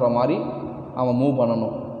கிராஸ் பண்ணுற மாதிரி அவன் மூவ்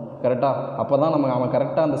பண்ணணும். கரெக்டாக? அப்போ தான் அவன்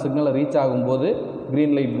கரெக்டாக அந்த சிக்னலை ரீச் ஆகும்போது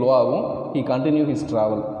க்ரீன் லைட் க்ளோ ஆகும். He continue his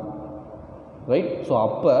travel. Right? So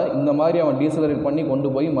அப்போ இந்த மாதிரி அவன் டீசலரேட் பண்ணி கொண்டு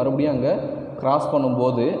போய் மறுபடியும் அங்கே கிராஸ்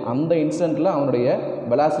பண்ணும்போது அந்த இன்ஸ்டண்ட்டில் அவனுடைய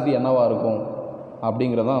வெலாசிட்டி என்னவாக இருக்கும்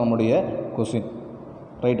அப்படிங்கிறது தான் நம்முடைய கொஸ்டின்.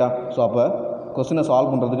 ரைட்டா? ஸோ அப்போ கொஸ்டினை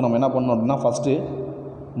சால்வ் பண்ணுறதுக்கு நம்ம என்ன பண்ணணும் அப்படின்னா ஃபஸ்ட்டு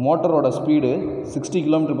மோட்டரோட ஸ்பீடு 60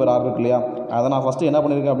 km/h இருக்கு இல்லையா, அதை நான் ஃபஸ்ட்டு என்ன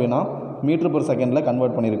பண்ணியிருக்கேன் அப்படின்னா மீட்டர்/செகண்டில்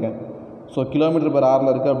கன்வெர்ட் பண்ணியிருக்கேன். ஸோ km/h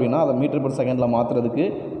இருக்குது அப்படின்னா அதை மீட்டர்/செகண்டில் மாற்றுறதுக்கு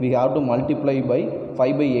we have to multiply by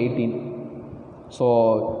 5/18. So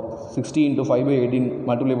 60 × 5/18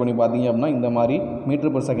 multiply பண்ணி பார்த்தீங்க அப்படின்னா இந்த மாதிரி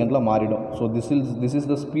மீட்டர்/செகண்டில் மாறிடும். So this is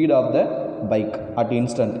the speed of the bike at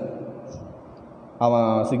instant அவன்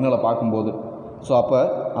சிக்னலை பார்க்கும்போது. ஸோ அப்போ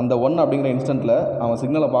அந்த 1 அப்படிங்கிற இன்ஸ்டண்ட்டில் அவன்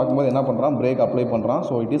சிக்னலை பார்க்கும்போது என்ன பண்ணுறான், பிரேக் அப்ளை பண்ணுறான்.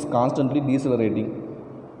 So it is constantly டீசலரேட்டிங்.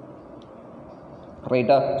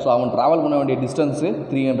 ரைட்டா? ஸோ அவன் ட்ராவல் பண்ண வேண்டிய டிஸ்டன்ஸு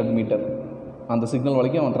 300 மீட்டர். அந்த சிக்னல்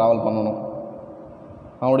வரைக்கும் அவன் ட்ராவல் பண்ணணும்.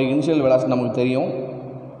 அவனுடைய இனிஷியல் வெலாசிட்டி நமக்கு தெரியும்,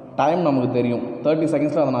 டைம் நமக்கு தெரியும், 30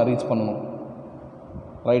 செகண்ட்ஸில் அதை நான் ரீச் பண்ணணும்.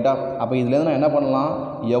 ரைட்டா? அப்போ இதுலேருந்து நான் என்ன பண்ணலாம்,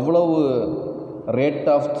 எவ்வளோ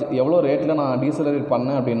ரேட்டில் நான் டீசலரேட்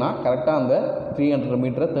பண்ணேன் அப்படின்னா கரெக்டாக அந்த 300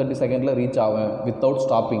 மீட்டரை 30 செகண்டில் ரீச் ஆவேன் வித்தவுட்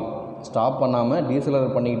ஸ்டாப்பிங். ஸ்டாப் பண்ணாமல்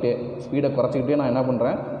டீசலரேட் பண்ணிக்கிட்டே ஸ்பீடை குறைச்சிக்கிட்டே நான் என்ன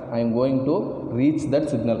பண்ணுறேன், I am going to reach that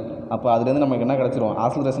signal. அப்போ அதுலேருந்து நமக்கு என்ன கிடச்சிரும்,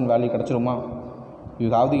 acceleration value கிடச்சிருமா? You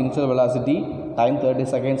have the initial velocity, time 30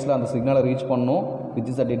 செகண்ட்ஸில் அந்த சிக்னலை ரீச் பண்ணணும், which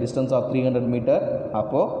is at a distance of 300 metre.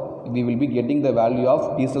 அப்போது we will be getting the value of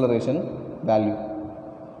deceleration value.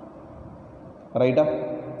 ரைட்டா?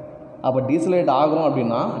 அப்போ டீசலேட் ஆகிறோம்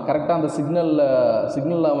அப்படின்னா கரெக்டாக அந்த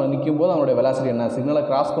சிக்னலில் அவன் நிற்கும் போது அவனுடைய வெலாசிட்டி என்ன, சிக்னலை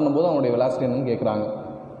கிராஸ் பண்ணும்போது அவனுடைய வெலாசிட்டி என்னன்னு கேட்குறாங்க.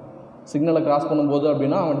 சிக்னலை கிராஸ் பண்ணும்போது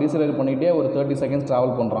அப்படின்னா அவன் டீசலேட் பண்ணிகிட்டே ஒரு 30 செகண்ட்ஸ்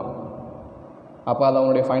ட்ராவல் பண்ணுறான். அப்போ அது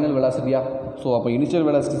அவனுடைய ஃபைனல் வெலாசிட்டியா? ஸோ அப்போ இனிஷியல்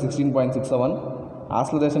வெலாசிட்டி 16.67,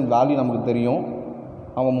 ஆக்ஸலரேஷன் வேல்யூ நமக்கு தெரியும்.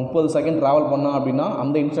 அவன் 30 செகண்ட் ட்ராவல் பண்ணான் அப்படின்னா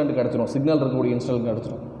அந்த இன்ஸ்டன்ட் கிடச்சிரும், சிக்னல் இருக்கக்கூடிய இன்ஸ்டன்ட்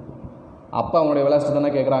கிடச்சிரும். அப்போ அவனுடைய வெலாசிட்டி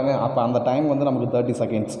தானே கேட்குறாங்க. அப்போ அந்த டைம் வந்து நமக்கு 30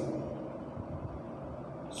 செகண்ட்ஸ்.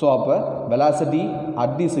 ஸோ அப்போ வெலாசிட்டி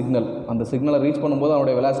அட் தி சிக்னல், அந்த சிக்னலை ரீச் பண்ணும்போது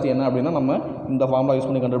அவனுடைய வெலாசிட்டி என்ன அப்படின்னா நம்ம இந்த ஃபார்முலா யூஸ்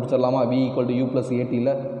பண்ணி கண்டுபிடிச்சிடலாமா, v = u + at.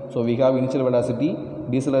 So we have initial velocity,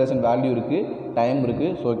 deceleration value இருக்குது, டைம்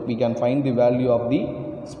இருக்குது. So we can find the value of the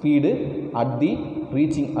speed at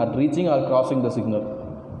reaching or crossing the signal,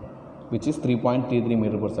 which is 3.33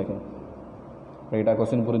 meter/second. ரைட்டா?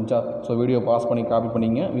 Question புரிஞ்சா? So video pass பண்ணி copy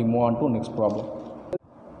பண்ணிங்க. we move on to next problem.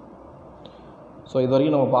 So இது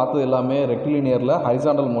வரைக்கும் நம்ம பார்த்தது எல்லாமே ரெக்டிலினியரில்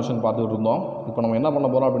ஹரிசாண்டல் மோஷன் பார்த்துக்கிட்டு இருந்தோம். இப்போ நம்ம என்ன பண்ண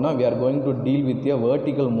போகிறோம் அப்படின்னா we are going to deal with a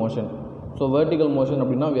vertical motion. So vertical motion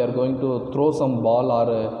அப்படின்னா we are going to throw some ball or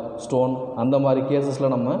stone. அந்த மாதிரி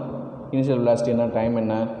கேசஸில் நம்ம இனிஷியல் வெலாசிட்டி என்ன, டைம்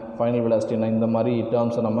என்ன, ஃபைனல் வெலாசிட்டி என்ன, இந்த மாதிரி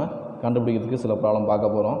டேர்ம்ஸை நம்ம கண்டுபிடிக்கிறதுக்கு சில ப்ராப்ளம்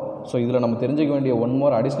பார்க்க போகிறோம். ஸோ இதில் நம்ம தெரிஞ்சிக்க வேண்டிய ஒன்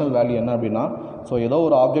மோர் அடிஷ்னல் வேல்யூ என்ன அப்படின்னா, ஸோ ஏதோ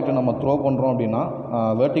ஒரு ஆப்ஜெக்டை நம்ம த்ரோ பண்ணுறோம் அப்படின்னா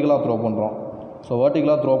வெர்டிகலாக த்ரோ பண்ணுறோம். ஸோ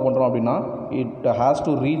வெர்டிகலாக த்ரோ பண்ணுறோம் அப்படின்னா it has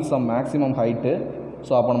to reach some maximum height.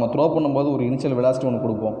 So அப்போ நம்ம த்ரோ பண்ணும்போது ஒரு இனிஷியல் வெலாசிட்டி ஒன்று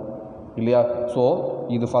கொடுப்போம் இல்லையா? ஸோ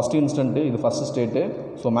இது ஃபஸ்ட் இன்ஸ்டன்ட்டு, இது first state.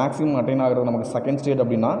 So maximum attain ஆகிறது நமக்கு செகண்ட் ஸ்டேட்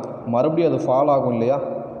அப்படின்னா மறுபடியும் அது ஃபால் ஆகும் இல்லையா,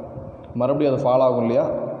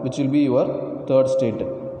 which will be your third state.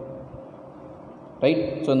 Right?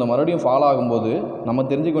 So இந்த மறுபடியும் ஃபால் ஆகும்போது நம்ம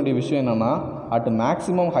தெரிஞ்சுக்க வேண்டிய விஷயம் என்னென்னா அட்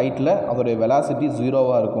மேக்ஸிமம் ஹைட்டில் அதோடைய வெலாசிட்டி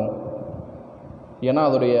 0வாக இருக்கும். ஏன்னா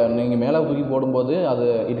நீங்கள் மேலே தூக்கி போடும்போது அது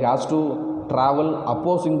it has to travel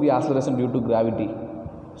opposing the acceleration due to gravity.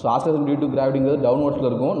 So acceleration due to கிராவிட்டிங்கிறது டவுன்வர்ட்ஸில்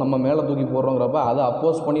இருக்கும், நம்ம மேலே தூக்கி போடுறோங்கிறப்ப அதை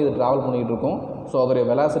அப்போஸ் பண்ணி இது ட்ராவல் பண்ணிகிட்டு இருக்கும். ஸோ அதோடைய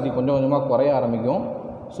வெலாசிட்டி கொஞ்சம் கொஞ்சமாக குறைய ஆரம்பிக்கும்.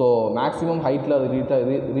 ஸோ மேக்ஸிமம் ஹைட்டில் அது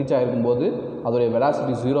ரீச் ஆகிருக்கும்போது அதோடைய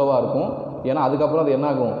வெலாசிட்டி 0வாக இருக்கும். ஏன்னா அதுக்கப்புறம் அது என்ன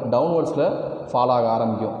ஆகும், டவுன்வர்ட்ஸில் ஃபால் ஆக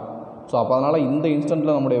ஆரம்பிக்கும். ஸோ அப்போ அதனால் இந்த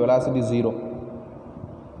இன்ஸ்டண்ட்டில் நம்முடைய வெலாசிட்டி 0.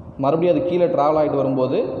 மறுபடியும் அது கீழே ட்ராவல் ஆகிட்டு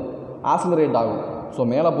வரும்போது ஆக்ஸலரேட் ஆகும். ஸோ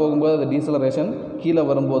மேலே போகும்போது அது டீசலரேஷன், கீழே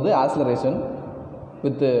வரும்போது acceleration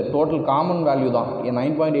with total common value தான்.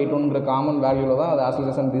 9.81ங்கிற காமன் வேல்யூவில் தான் அது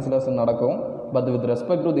ஆக்ஸலரேஷன் டீசலரேஷன் நடக்கும். But with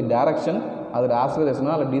respect to the direction அது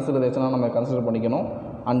ஆக்ஸலரேஷனாக இல்லை டீசலரேஷனாக நம்ம கன்சிடர் பண்ணிக்கணும்.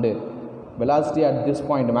 And velocity at this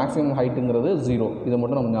point maximum ஹைட்டுங்கிறது 0. இதை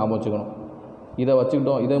மட்டும் நம்ம ஞாபகம் வச்சுக்கணும். இதை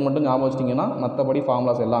மட்டும் ஞாபகம் வச்சிட்டிங்கன்னா மற்றபடி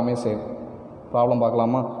ஃபார்முலாஸ் எல்லாமே சேம். ப்ராப்ளம்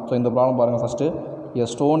பார்க்கலாமா? ஸோ இந்த ப்ராப்ளம் பாருங்கள். First a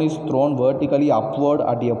stone is thrown vertically upward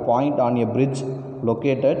at a point on a bridge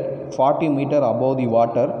located 40 meters above the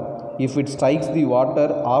water. If it strikes the water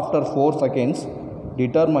after 4 seconds,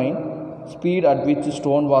 determine speed at which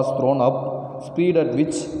stone was thrown up, speed at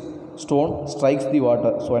which stone strikes the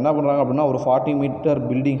water. So என்ன பண்ணுறாங்க அப்படின்னா ஒரு 40 metre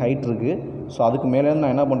building height இருக்குது. So அதுக்கு மேலேருந்து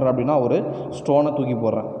நான் என்ன பண்ணுறேன் அப்படின்னா ஒரு ஸ்டோனை தூக்கி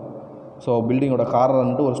போடுறேன். ஸோ பில்டிங்கோட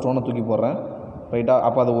கார்னர்ன்ட்டு ஒரு ஸ்டோனை தூக்கி போடுறேன். ரைட்டா.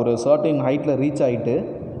 அப்போ அது ஒரு சர்டைன் ஹைட்டில் ரீச் ஆகிட்டு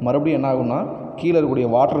மறுபடியும் என்ன ஆகும்னா கீழே இருக்கக்கூடிய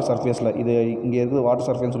வாட்டர் சர்ஃபேஸில், இது இங்கே இருக்குது வாட்டர்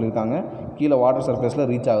சர்ஃபேஸ்னு சொல்லியிருக்காங்க, கீழே வாட்டர் சர்ஃபேஸில்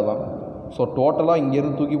ரீச் ஆகுதான். ஸோ டோட்டலாக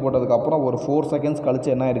இங்கேருந்து தூக்கி போட்டதுக்கப்புறம் ஒரு 4 செகண்ட்ஸ் கழிச்சு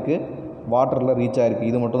என்ன இருக்குது, வாட்டரில் ரீச் ஆகிருக்கு.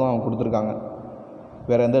 இது மட்டும் தான் அவங்க கொடுத்துருக்காங்க,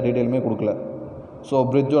 வேறு எந்த டீட்டெயிலுமே கொடுக்கல. ஸோ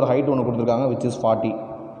பிரிட்ஜோட ஹைட் ஒன்று கொடுத்துருக்காங்க which is 40.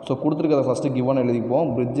 So கொடுத்துருக்கிறத first given எழுதிப்போம்.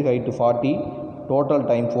 Bridge height 40, total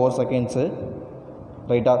time 4 seconds,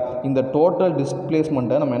 ரைட்டா. இந்த டோட்டல்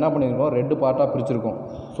டிஸ்பிளேஸ்மெண்ட்டை நம்ம என்ன பண்ணியிருக்கோம், 2 பார்ட்டாக பிரிச்சுருக்கோம்.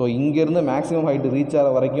 ஸோ இங்கேருந்து மேக்ஸிமம் ஹைட்டு ரீச் ஆகிற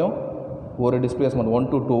வரைக்கும் ஒரு டிஸ்பிளேஸ்மெண்ட் 1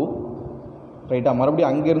 to 2, ரைட்டா.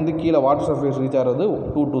 மறுபடியும் அங்கேருந்து கீழே வாட்டர் சர்ஃபேஸ் ரீச் ஆகிறது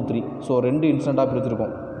 2 to 3. ஸோ 2 இன்ஸ்டண்ட்டாக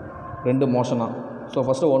பிரிச்சுருக்கோம், 2 மோஷனாக. ஸோ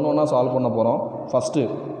ஃபஸ்ட்டு ஒன்று சால்வ் பண்ண போகிறோம். ஃபஸ்ட்டு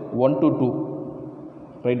 1 to 2,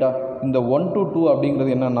 ரைட்டா. இந்த 1 to 2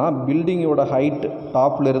 அப்படிங்கிறது என்னென்னா பில்டிங்கோட ஹைட்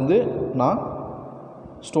டாப்லேருந்து நான்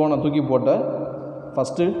ஸ்டோனை தூக்கி போட்ட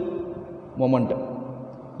ஃபஸ்ட்டு மூமெண்ட்டு.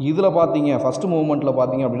 இதில் பார்த்தீங்க ஃபஸ்ட்டு மூமெண்ட்டில்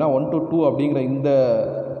பார்த்தீங்க அப்படின்னா 1 to 2 அப்படிங்கிற இந்த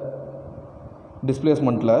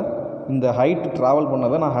டிஸ்பிளேஸ்மெண்ட்டில் இந்த ஹைட் ட்ராவல்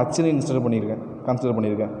பண்ணதை நான் ஹச்னு கன்சிடர்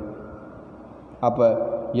பண்ணியிருக்கேன். அப்போ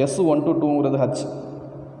S1 to 2ங்கிறது ஹச்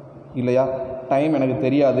இல்லையா. டைம் எனக்கு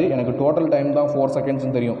தெரியாது, எனக்கு டோட்டல் டைம் தான் 4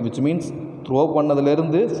 செகண்ட்ஸ்னு தெரியும். விச் மீன்ஸ் த்ரோ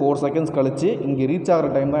பண்ணதுலேருந்து 4 செகண்ட்ஸ் கழித்து இங்கே ரீச் ஆகிற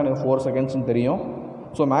டைம் தான் எனக்கு 4 செகண்ட்ஸ்னு தெரியும்.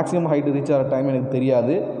 ஸோ மேக்ஸிமம் ஹைட்டு ரீச் ஆகிற டைம் எனக்கு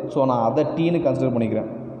தெரியாது. ஸோ நான் அதை டீன்னு கன்சிடர் பண்ணிக்கிறேன்.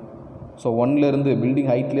 ஸோ 1லேருந்து பில்டிங்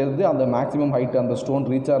ஹைட்லேருந்து அந்த மேக்ஸிமம் ஹைட்டு அந்த ஸ்டோன்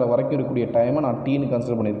ரீச் ஆகிற வரைக்கும் இருக்கக்கூடிய டைமை நான் டீன்னு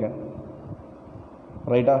கன்சிடர் பண்ணியிருக்கேன்,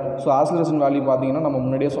 ரைட்டா. ஸோ ஆக்சிலரேஷன் வேல்யூ பார்த்தீங்கன்னா நம்ம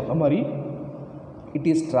முன்னாடியே சொன்ன மாதிரி it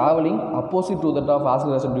is travelling opposite to that of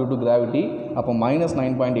acceleration due to gravity. அப்போ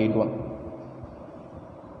 -9.81,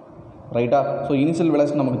 ரைட்டா. ஸோ இனிஷியல்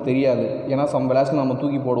வெலாசிட்டி நமக்கு தெரியாது, ஏன்னா சம் வெலாசிட்டி நம்ம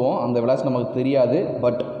தூக்கி போடுவோம், அந்த வெலாசிட்டி நமக்கு தெரியாது.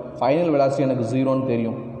 பட் ஃபைனல் வெலாசிட்டி எனக்கு 0ன்னு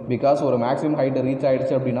தெரியும். பிகாஸ் ஒரு மேக்ஸிமம் ஹைட்டை ரீச்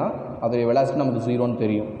ஆகிடுச்சு அப்படின்னா அதோடைய வெலாசிட்டி நமக்கு 0ன்னு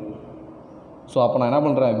தெரியும். ஸோ அப்போ நான் என்ன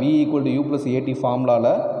பண்ணுறேன், v = u + at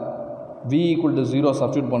ஃபார்முலாவில் v = 0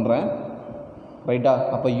 சப்ஸ்டியூட் பண்ணுறேன், ரைட்டா.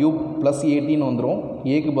 அப்போ u + atன்னு வந்துடும்.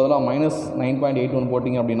 ஏக்கு பதிலாக -9.81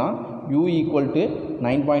 போட்டிங்க அப்படின்னா u =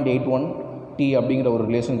 9.81 t அப்படிங்கிற ஒரு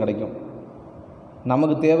ரிலேஷன் கிடைக்கும்.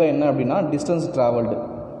 நமக்கு தேவை என்ன அப்படின்னா distance travelled,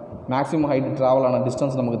 maximum height travel ஆன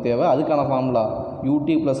டிஸ்டன்ஸ் நமக்கு தேவை. அதுக்கான ஃபார்முலா ut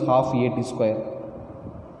 + ½ at²,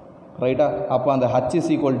 ரைட்டா. அப்போ அந்த h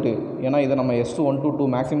 = ஏன்னா இதை நம்ம S1 to 2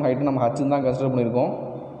 மேக்ஸிமம் ஹைட்டு நம்ம ஹச்சுன்னு தான் கன்சிடர் பண்ணியிருக்கோம்.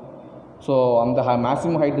 ஸோ அந்த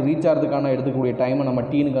மேக்ஸிமம் ஹைட்டு ரீச் ஆகிறதுக்கான எடுத்துக்கூடிய டைமை நம்ம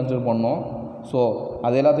டீன்னு கன்சிடர் பண்ணோம். ஸோ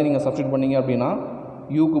அது எல்லாத்தையும் நீங்கள் சப்ஸ்டியூட் பண்ணிங்க அப்படின்னா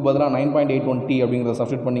யூக்கு பதிலாக 9.81 t அப்படிங்கிறத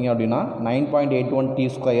சப்ஸ்டியூட் பண்ணிங்க அப்படின்னா 9.81 t²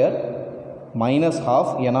 -½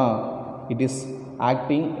 ஏன்னா it is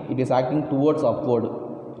acting towards upward.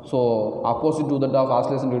 So opposite to that of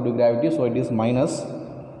acceleration due to gravity. So it is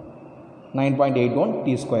 -9.81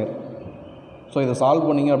 t². So இதை சால்வ்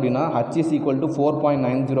பண்ணிங்க அப்படின்னா h =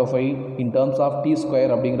 4.905 in terms of t²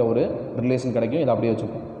 அப்படிங்கிற ஒரு ரிலேஷன் கிடைக்கும். இதை அப்படியே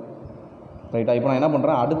வச்சுப்போம், ரைட்டா. இப்போ நான் என்ன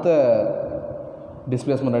பண்ணுறேன், அடுத்த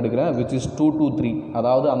டிஸ்பிளேஸ்மெண்ட் எடுக்கிறேன் which is 2 to 3,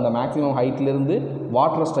 அதாவது அந்த மேக்ஸிமம் ஹைட்லேருந்து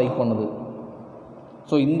வாட்டரை ஸ்ட்ரைக் பண்ணுது.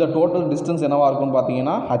 ஸோ இந்த டோட்டல் டிஸ்டன்ஸ் என்னவாக இருக்கும்னு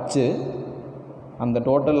பார்த்தீங்கன்னா ஹச்சு, அந்த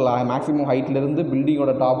டோட்டல் மேக்ஸிமம் ஹைட்லேருந்து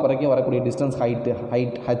பில்டிங்கோட டாப் வரைக்கும் வரக்கூடிய டிஸ்டன்ஸ் ஹைட்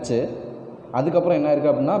ஹச்சு. அதுக்கப்புறம் என்ன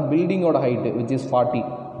இருக்குது அப்படின்னா பில்டிங்கோட height which is 40.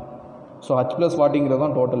 So h + 40ங்கிறது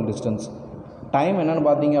தான் டோட்டல் டிஸ்டன்ஸ். டைம் என்னென்னு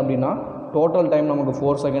பார்த்தீங்க அப்படின்னா டோட்டல் டைம் நமக்கு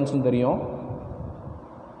 4 செகண்ட்ஸ்னு தெரியும்.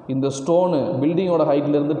 இந்த ஸ்டோனு பில்டிங்கோட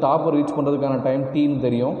ஹைட்லேருந்து டாப்பை ரீச் பண்ணுறதுக்கான டைம் டீன்னு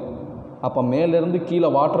தெரியும். அப்போ மேலேருந்து கீழே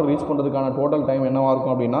வாட்டர் ரீச் பண்ணுறதுக்கான டோட்டல் டைம் என்னவாக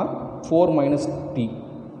இருக்கும் அப்படின்னா 4 - t.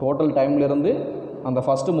 டோட்டல் டைம்லேருந்து அந்த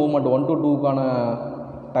ஃபஸ்ட்டு மூவ்மெண்ட் 1 to 2க்கான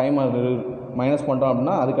டைமை மைனஸ் பண்ணுறோம்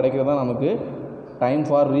அப்படின்னா அது கிடைக்கிறதா நமக்கு time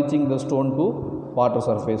for reaching the stone to water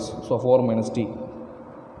surface. So 4 - t.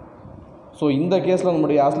 So இந்த கேஸில்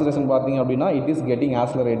நம்முடைய ஆக்சிலரேஷன் பார்த்தீங்க அப்படின்னா it is getting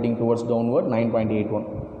accelerating towards downward 9.81.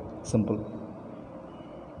 Simple.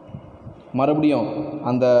 மறுபடியும்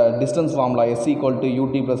அந்த distance formula s =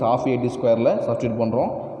 ut + ½ at² substitute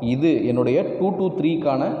பண்ணுறோம். இது என்னுடைய 2 to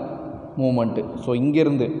 3க்கான மூமெண்ட்டு. ஸோ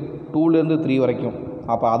இங்கேருந்து 2லேருந்து 3 வரைக்கும்.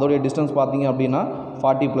 அப்போ அதோடைய டிஸ்டன்ஸ் பார்த்தீங்க அப்படின்னா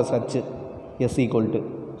 40 + h s =.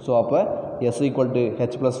 ஸோ அப்போ s =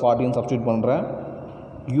 h + 40ன்னு சப்ஸ்டியூட் பண்ணுறேன்.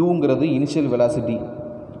 யூங்கிறது initial velocity.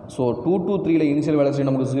 So 2 to 3ல் initial velocity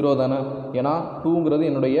நமக்கு 0 தானே, ஏன்னா 2ங்கிறது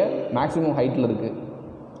என்னுடைய மேக்ஸிமம் ஹைட்டில் இருக்குது.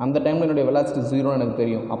 அந்த டைமில் என்னுடைய வெலாசிட்டி 0ன்னு எனக்கு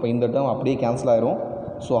தெரியும். அப்போ இந்த டேர்ம் அப்படியே கேன்சல் ஆயிரும்.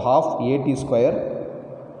 ஸோ ½ at²,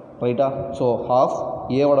 ரைட்டா. ஸோ ½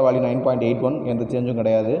 ஏவோட வேல்யூ 9.81, எந்த சேஞ்சும்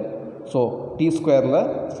கிடையாது. ஸோ t²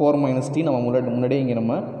 4 - t நம்ம முன்னாடியே இங்கே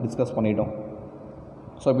நம்ம டிஸ்கஸ் பண்ணிட்டோம்.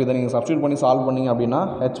 ஸோ இப்போ இதை நீங்கள் சப்ஸ்டியூட் பண்ணி சால்வ் பண்ணிங்க அப்படின்னா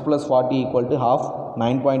h + 40 = ½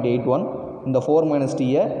 9.81. இந்த 4 -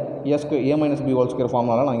 t-யை a - b²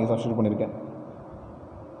 ஃபார்முலாவில் நான் இங்கே சப்ஸ்டியூட் பண்ணியிருக்கேன்,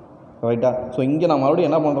 ரைட்டா. ஸோ இங்கே நான் மறுபடியும்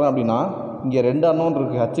என்ன பண்ணுறேன் அப்படின்னா இங்கே 2 அன்னோன்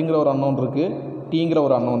இருக்குது, ஹச்சுங்கிற ஒரு அன்னோன் இருக்குது, டீங்கிற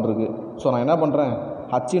ஒரு அன்னோன் இருக்குது. ஸோ நான் என்ன பண்ணுறேன்,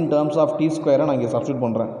 h in terms of t ஸ்கொயரை நான் இங்கே சப்ஸ்டியூட்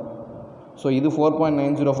பண்ணுறேன். ஸோ இது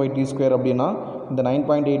 4.905 t ஸ்கொயர் அப்படின்னா இந்த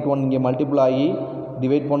 9.81 இங்கே மல்டிபிள் ஆகி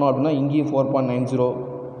டிவைட் பண்ணோம் அப்படின்னா இங்கேயும்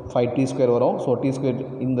 4.905 t ஸ்கொயர் வரும். ஸோ t ஸ்கொயர்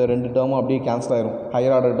இந்த ரெண்டு டேர்மும் அப்படியே கேன்சல் ஆயிரும்,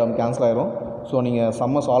 ஹையர் ஆர்டர் டேர்ம் கேன்சல் ஆயிரும். ஸோ நீங்கள்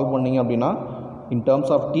சம்மை சால்வ் பண்ணிங்க அப்படின்னா இன்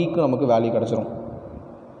டேர்ம்ஸ் ஆஃப் டீக்கு நமக்கு வேல்யூ கிடச்சிரும்.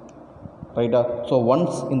 ரைட்டா? ஸோ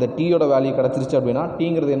ஒன்ஸ் இந்த டீயோட வேல்யூ கிடச்சிருச்சு அப்படின்னா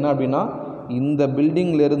டீங்கிறது என்ன அப்படின்னா இந்த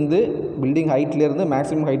building ஹைட்லேருந்து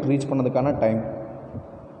maximum height reach பண்ணதுக்கான time.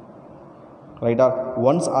 ரைட்டா?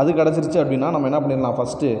 ஒன்ஸ் அது கிடச்சிருச்சு அப்படின்னா நம்ம என்ன பண்ணிடலாம்,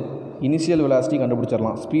 ஃபஸ்ட்டு இனிஷியல் வெலாசிட்டி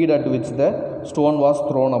கண்டுபிடிச்சிடலாம். Speed at which the stone was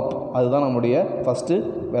thrown அப், அதுதான் நம்முடைய ஃபஸ்ட்டு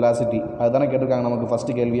வெலாசிட்டி. அதுதானே கேட்டிருக்காங்க நமக்கு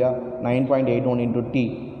ஃபஸ்ட்டு கேள்வியாக. 9.81 into t.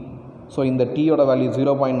 ஸோ இந்த டீயோட வேல்யூ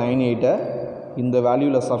 0.98 இந்த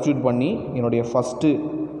வேல்யூவில் சப்ஸ்டியூட் பண்ணி என்னுடைய ஃபஸ்ட்டு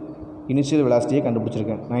இனிஷியல் வெலாசிட்டியை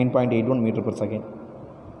கண்டுபிடிச்சிருக்கேன், 9.81 m/s.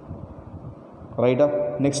 ரைட்டா?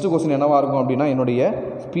 நெக்ஸ்ட் கொஸ்டின் என்னவாக இருக்கும் அப்படின்னா என்னுடைய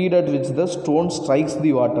speed at which the stone strikes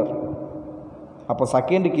the water. அப்போ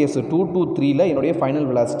செகண்ட் கேஸு 2 to 3ல் என்னுடைய ஃபைனல்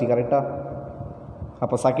வெலாசிட்டி. கரெக்டாக?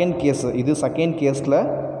 அப்போ செகண்ட் கேஸு, இது செகண்ட் கேஸில்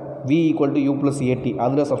v = u + at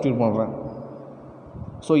அதில் சப்ஸ்டியூட் பண்ணுறேன்.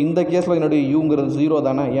 ஸோ இந்த கேஸில் என்னுடைய யூங்கிறது 0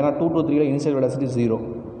 தானே, ஏன்னா 2 to 3ல் இனிஷியல் வெலாசிட்டி 0.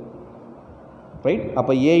 ரைட்?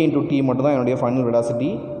 அப்போ a into t மட்டும் தான் என்னுடைய ஃபைனல்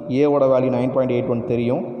வெலாசிட்டி. ஏவோட வேல்யூ 9.81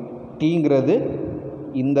 தெரியும், டீங்கிறது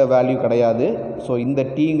இந்த வேல்யூ கிடையாது. ஸோ இந்த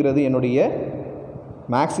டீங்கிறது என்னுடைய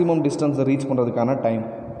மேக்ஸிமம் டிஸ்டன்ஸை ரீச் பண்ணுறதுக்கான டைம்.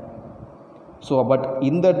 ஸோ பட்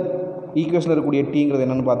இந்த ஈக்குவேஷனில் இருக்கக்கூடிய டீங்கிறது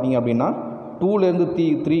என்னென்னு பார்த்தீங்க அப்படின்னா 2லேருந்து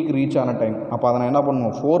 3க்கு ரீச் ஆன டைம். அப்போ அதை நான் என்ன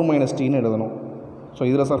பண்ணணும், 4 - tன்னு எழுதணும். ஸோ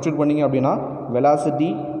இதில் சப்ஸ்டியூட் பண்ணிங்க அப்படின்னா velocity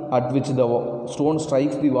at which the stone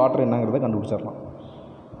strikes the water என்னங்கிறத கண்டுபிடிச்சிடலாம்.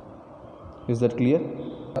 Is that clear?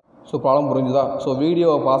 So problem புரிஞ்சுதா? ஸோ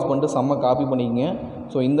வீடியோவை பாஸ் பண்ணிட்டு செம்ம காப்பி பண்ணிக்கங்க.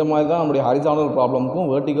 ஸோ இந்த மாதிரி தான் நம்முடைய ஹரிசாண்டல் ப்ராப்ளமுக்கும்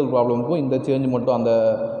வெர்டிக்கல் ப்ராப்ளமுக்கும் இந்த சேஞ்ச் மட்டும், அந்த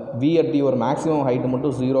v at t ஒரு மேக்ஸிமம் ஹைட்டு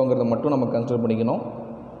மட்டும் 0ங்கிறத மட்டும் நம்ம கன்சிடர் பண்ணிக்கணும்.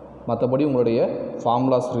 மற்றபடி உங்களுடைய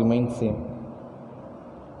ஃபார்முலாஸ் ரிமைன் சேம்.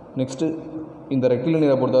 நெக்ஸ்ட்டு இந்த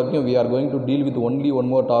ரெக்டிலினியரை பொறுத்த வரைக்கும் we are going to deal with only one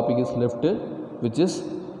more topic is left, which is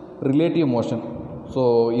relative motion. So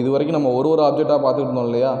இது வரைக்கும் நம்ம ஒரு ஆப்ஜெக்டாக பார்த்துட்டு இருந்தோம்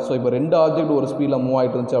இல்லையா? ஸோ இப்போ 2 ஆப்ஜெக்ட் ஒரு ஸ்பீடில் மூவ்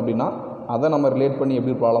ஆகிட்டு இருந்துச்சு அப்படின்னா அதை நம்ம ரிலேட் பண்ணி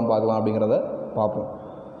எப்படி ப்ராப்ளம் பார்க்கலாம் அப்படிங்கிறத பார்ப்போம்.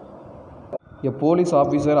 A police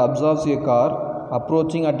officer observes a car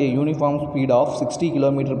approaching at a uniform speed of 60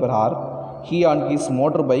 km/h. He on his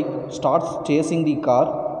motorbike starts chasing the car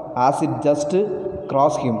as it just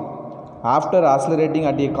crosses him. After accelerating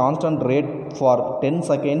at a constant rate for 10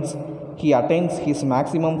 seconds, he attains his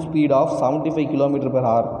maximum speed of 75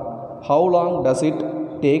 km/h. How long does it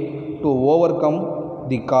take to overcome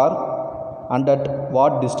the car and at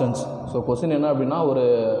what distance? So question என்ன அப்படின்னா, ஒரு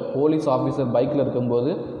police officer பைக்கில் இருக்கும்போது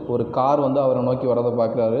ஒரு car வந்து அவரை நோக்கி வரதை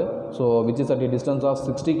பார்க்குறாரு. So which is at A distance of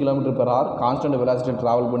 60 km/h constant velocity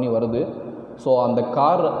travel பண்ணி வருது. ஸோ அந்த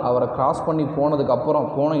கார் அவரை கிராஸ் பண்ணி போனதுக்கப்புறம்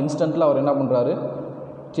போன இன்ஸ்டண்ட்டில் அவர் என்ன பண்ணுறாரு,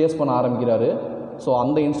 சேஸ் பண்ண ஆரம்பிக்கிறாரு. ஸோ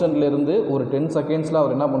அந்த இன்ஸ்டன்ட்லேருந்து ஒரு 10 செகண்ட்ஸில்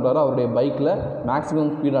அவர் என்ன பண்ணுறாரு, அவருடைய பைக்கில்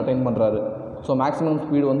மேக்ஸிமம் ஸ்பீட் அட்டைன் பண்ணுறாரு. ஸோ மேக்ஸிமம்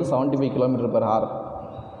ஸ்பீடு வந்து 75 km/h.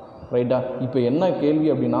 ரைட்டா? இப்போ என்ன கேள்வி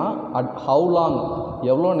அப்படின்னா, அட் ஹவு லாங்,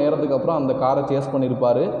 எவ்வளோ நேரத்துக்கு அப்புறம் அந்த காரை சேஸ்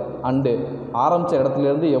பண்ணியிருப்பார், அண்டு ஆரம்பித்த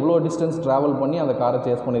இடத்துலேருந்து எவ்வளோ டிஸ்டன்ஸ் ட்ராவல் பண்ணி அந்த காரை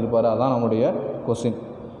சேஸ் பண்ணியிருப்பார், அதான் நம்மளுடைய கொஸ்டின்.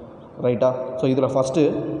 ரைட்டா? ஸோ இதில்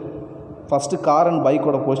ஃபஸ்ட்டு கார் அண்ட்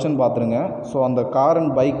பைக்கோட பொசிஷன் பார்த்துருங்க. ஸோ அந்த கார்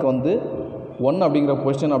அண்ட் பைக் வந்து 1 அப்படிங்கிற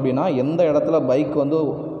பொசிஷன் அப்படின்னா எந்த இடத்துல பைக் வந்து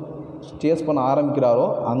சேஸ் பண்ண ஆரம்பிக்கிறாரோ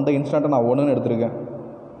அந்த இன்ஸ்டண்ட்டை நான் 1ன்னு எடுத்திருக்கேன்.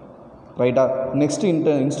 ரைட்டா? நெக்ஸ்ட்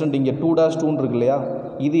இன்ஸ்டன்ட் இங்கே 2-2 இருக்கு இல்லையா,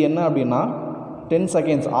 இது என்ன அப்படின்னா 10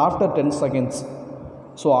 seconds, after 10 seconds.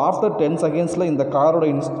 So after 10 செகண்ட்ஸில் இந்த காரோட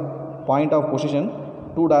பாயிண்ட் ஆஃப் பொசிஷன்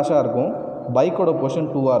 2' இருக்கும், பைக்கோட பொசிஷன்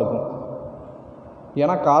 2 இருக்கும்.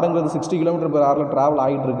 ஏன்னா காருங்கிறது 60 km/h ட்ராவல்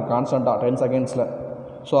ஆகிட்டு இருக்குது கான்ஸ்டண்ட்டாக 10 செகண்ட்ஸில்.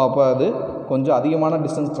 ஸோ அப்போ அது கொஞ்சம் அதிகமான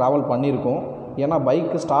டிஸ்டன்ஸ் ட்ராவல் பண்ணியிருக்கும். ஏன்னா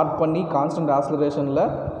பைக்கு ஸ்டார்ட் பண்ணி கான்ஸ்டன்ட் ஆக்ஸலரேஷனில்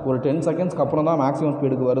ஒரு 10 செகண்ட்ஸ்க்கு அப்புறம் தான் மேக்ஸிமம்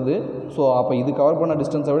ஸ்பீடுக்கு வருது. ஸோ அப்போ இது கவர் பண்ண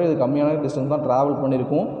டிஸ்டன்ஸை விட இது கம்மியான டிஸ்டன்ஸ் தான் ட்ராவல்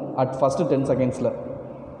பண்ணியிருக்கும் அட் ஃபஸ்ட்டு 10 செகண்ட்ஸில்.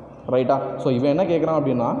 ரைட்டா? ஸோ இவன் என்ன கேட்குறான்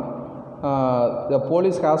அப்படின்னா, the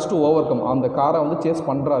police has to over come, அந்த காரை வந்து சேஸ்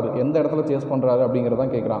பண்ணுறாரு, எந்த இடத்துல சேஸ் பண்ணுறாரு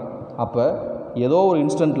அப்படிங்கிறதான் கேட்குறான். அப்போ ஏதோ ஒரு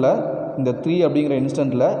இன்ஸ்டண்ட்டில் இந்த 3 அப்படிங்கிற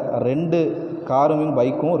இன்ஸ்டண்ட்டில் 2 காருமே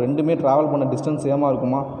பைக்கும் ரெண்டுமே ட்ராவல் பண்ண டிஸ்டன்ஸ் சேமாக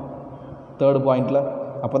இருக்குமா தேர்டு பாயிண்டில்?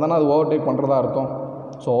 அப்போ தானே அது ஓவர்டேக் பண்ணுறதா அர்த்தம்.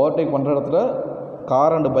 ஸோ ஓவர்டேக் பண்ணுற இடத்துல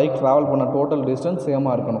கார் அண்டு பைக் ட்ராவல் பண்ண டோட்டல் டிஸ்டன்ஸ்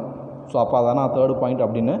சேமாக இருக்கணும். ஸோ அப்போ அதான தேர்டு பாயிண்ட்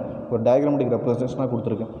அப்படின்னு ஒரு டயக்ராமெட்டிக் ரெப்ரசன்டேஷனாக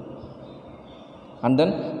கொடுத்துருக்கேன். அண்ட்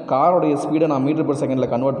தென் காரோடைய ஸ்பீடை நான் m/s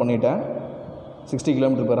கன்வெர்ட் பண்ணிட்டேன் 60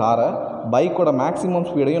 km/h. பைக்கோட மேக்ஸிமம்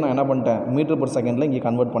ஸ்பீடையும் நான் என்ன பண்ணிட்டேன் m/s இங்கே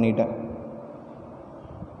கன்வெர்ட் பண்ணிட்டேன்.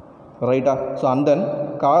 ரைட்டா? ஸோ அண்ட் தென்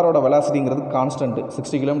காரோட வெலாசிட்டிங்கிறது கான்ஸ்டன்ட்டு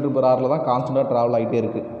 60 km/h தான் கான்ஸ்டண்ட்டாக ட்ராவல் ஆகிட்டே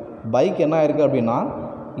இருக்குது. பைக் என்ன ஆயிருக்கு அப்படின்னா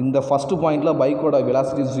இந்த ஃபஸ்ட்டு பாயிண்டில் பைக்கோட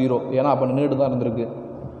வெலாசிட்டி 0, ஏன்னா அப்போ நின்றுட்டு தான் இருந்திருக்கு.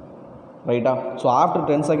 ரைட்டா? ஸோ ஆஃப்டர்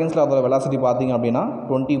 10 செகண்ட்ஸில் அதோட வெலாசிட்டி பார்த்தீங்க அப்படின்னா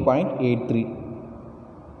 20.83.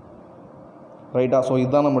 ரைட்டா? ஸோ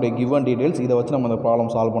இதுதான் நம்மளுடைய கிவன் டீட்டெயில்ஸ். இதை வச்சு நம்ம இந்த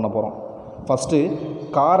ப்ராப்ளம் சால்வ் பண்ண போகிறோம். ஃபஸ்ட்டு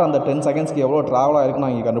கார் அந்த 10 செகண்ட்ஸ்க்கு எவ்வளோ ட்ராவல் ஆகிருக்குன்னு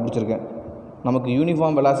நான் இங்கே கண்டுபிடிச்சிருக்கேன். நமக்கு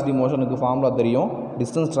யூனிஃபார்ம் வெலாசிட்டி மோஷனுக்கு ஃபார்முலா தெரியும்.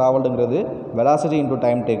 Distance ட்ராவல்டுங்கிறது velocity into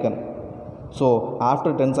time taken. So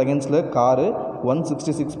after 10 செகண்ட்ஸில் காரு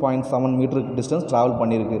 166.7 மீட்டருக்கு டிஸ்டன்ஸ் ட்ராவல்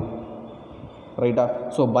பண்ணியிருக்கு. ரைட்டா?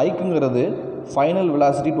 So பைக்குங்கிறது final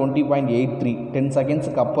velocity 20.83. 10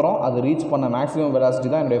 செகண்ட்ஸுக்கு அப்புறம் அது ரீச் பண்ண மேக்ஸிமம் வெலாசிட்டி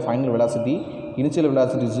தான் என்னுடைய final velocity. Initial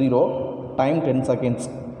velocity 0, time 10 seconds.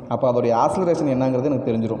 அப்போ அதோடைய ஆக்ஸலரேஷன் என்னங்கிறது எனக்கு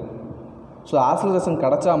தெரிஞ்சிடும். ஸோ ஆக்ஸலரேஷன்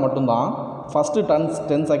கிடச்சா மட்டும்தான் ஃபஸ்ட்டு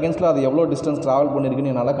 10 செகண்ட்ஸில் அது எவ்வளோ டிஸ்டன்ஸ் ட்ராவல்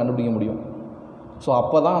பண்ணியிருக்குன்னு என்னால் கண்டுபிடிக்க முடியும். ஸோ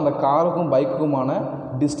அப்போ தான் அந்த காருக்கும் பைக்குக்குமான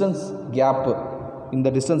டிஸ்டன்ஸ் கேப்பு, இந்த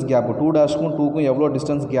டிஸ்டன்ஸ் கேப்பு 2'க்கும் 2க்கும் எவ்வளோ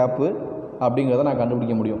டிஸ்டன்ஸ் கேப்பு அப்படிங்கிறத நான்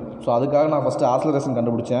கண்டுபிடிக்க முடியும். ஸோ அதுக்காக நான் ஃபஸ்ட்டு ஆக்ஸலரேஷன்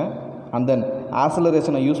கண்டுபிடிச்சேன். அண்ட் தென்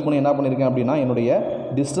ஆக்ஸலரேஷனை யூஸ் பண்ணி என்ன பண்ணியிருக்கேன் அப்படின்னா என்னுடைய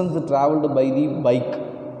distance travelled by the bike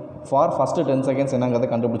for first 10 seconds என்னங்கிறத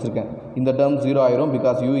கண்டுபிடிச்சிருக்கேன். இந்த டேர்ம் 0 ஆயிரும்,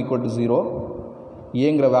 பிகாஸ் u = 0.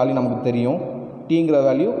 ஏங்கிற வேல்யூ நமக்கு தெரியும், டீங்கிற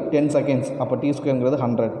வேல்யூ 10 செகண்ட்ஸ், அப்போ t²ங்கிறது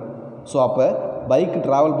 100. ஸோ அப்போ பைக்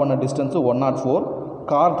ட்ராவல் பண்ண டிஸ்டன்ஸு 104,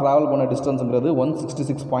 கார் ட்ராவல் பண்ண டிஸ்டன்ஸுங்கிறது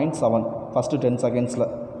 166.7 ஃபஸ்ட்டு 10 செகண்ட்ஸில்.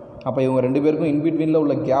 அப்போ இவங்க ரெண்டு பேருக்கும் இன்பிட்வீனில்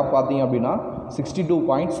உள்ள கேப் பார்த்தீங்க அப்படின்னா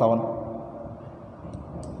 62.7.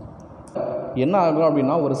 என்ன ஆகும்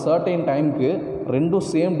அப்படின்னா ஒரு சர்டைன் டைமுக்கு ரெண்டும்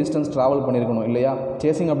சேம் டிஸ்டன்ஸ் ட்ராவல் பண்ணியிருக்கணும் இல்லையா?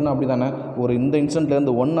 சேசிங் அப்படின்னா அப்படி தானே, ஒரு இந்த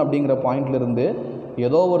இன்ஸ்டன்ட்லேருந்து 1 அப்படிங்கிற பாயிண்ட்லேருந்து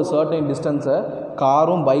ஏதோ ஒரு சர்டைன் டிஸ்டன்ஸை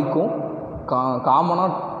காரும் பைக்கும்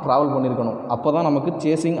காமனாக ட்ராவல் பண்ணியிருக்கணும். அப்போ தான் நமக்கு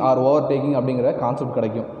சேசிங் ஆர் ஓவர் டேக்கிங் அப்படிங்கிற கான்செப்ட்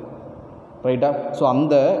கிடைக்கும். ரைட்டா? ஸோ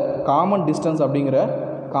அந்த காமன் டிஸ்டன்ஸ் அப்படிங்கிற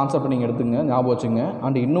கான்செப்டை நீங்கள் எடுத்துங்க, ஞாபகம் வச்சுங்க.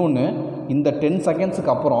 அண்ட் இன்னொன்று, இந்த 10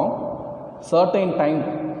 செகண்ட்ஸுக்கு அப்புறம் சர்டைன் டைம்,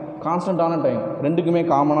 கான்ஸ்டண்ட்டான டைம், ரெண்டுக்குமே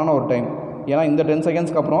காமனான ஒரு டைம். ஏன்னா இந்த 10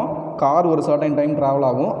 செகண்ட்ஸ்க்கு அப்புறம் கார் ஒரு சர்டைன் டைம் ட்ராவல்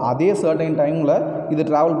ஆகும். அதே சர்டைன் டைமில் இது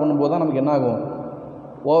ட்ராவல் பண்ணும்போது தான் நமக்கு என்ன ஆகும்,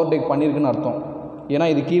 ஓவர்டேக் பண்ணியிருக்குன்னு அர்த்தம். ஏன்னா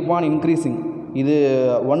இது கீப் ஆன் இன்க்ரீஸிங். இது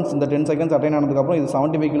ஒன்ஸ் இந்த 10 செகண்ட்ஸ் அட்டைன் ஆனதுக்கப்புறம் இது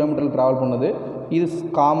 75 கிலோமீட்டர் ட்ராவல் பண்ணுது. இது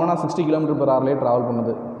காமனாக 60 km/h ட்ராவல்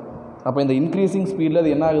பண்ணுது. அப்போ இந்த இன்க்ரீஸிங் ஸ்பீடில்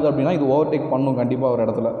இது என்ன ஆகுது அப்படின்னா இது ஓவர்டேக் பண்ணும் கண்டிப்பாக ஒரு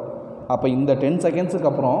இடத்துல. அப்போ இந்த 10 செகண்ட்ஸுக்கு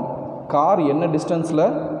அப்புறம் கார் என்ன டிஸ்டன்ஸில்,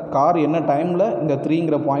 கார் என்ன டைமில் இந்த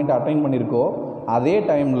 3ங்கிற பாயிண்ட்டை அட்டைன் பண்ணியிருக்கோ அதே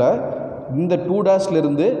டைமில் இந்த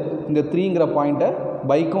 2'லேருந்து இந்த 3ங்கிற பாயிண்ட்டை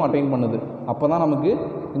பைக்கும் அட்டைன் பண்ணுது. அப்போ தான் நமக்கு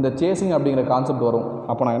இந்த சேசிங் அப்படிங்கிற கான்செப்ட் வரும்.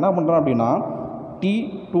 அப்போ நான் என்ன பண்ணுறேன் அப்படின்னா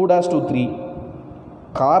t2' to 3,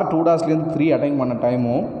 கார் 2'லேருந்து 3 அட்டைன் பண்ண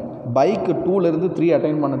டைமும் பைக்கு 2லேருந்து 3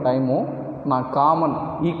 அட்டைன் பண்ண டைமும் நான் காமன்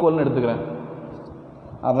ஈக்குவல்னு எடுத்துக்கிறேன்.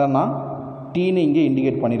 அதை நான் டீன்னு இங்கே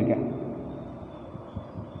இண்டிகேட் பண்ணியிருக்கேன்.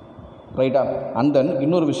 ரைட்டா? அண்ட் தென்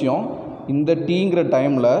இன்னொரு விஷயம், இந்த டீங்கிற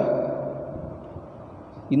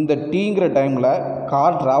டைமில்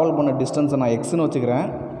கார் ட்ராவல் பண்ண டிஸ்டன்ஸை நான் எக்ஸ்ன்னு வச்சுக்கிறேன்.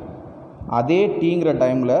 அதே டீங்கிற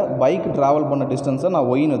டைமில் பைக் ட்ராவல் பண்ண டிஸ்டன்ஸை நான்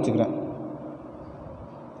ஒய்ன்னு வச்சுக்கிறேன்.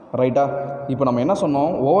 ரைட்டா? இப்போ நம்ம என்ன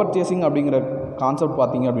சொன்னோம், ஓவர் சேசிங் அப்படிங்கிற கான்செப்ட்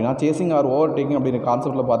பார்த்திங்க அப்படின்னா, சேசிங் ஆர் ஓவர் டேக்கிங் அப்படிங்கிற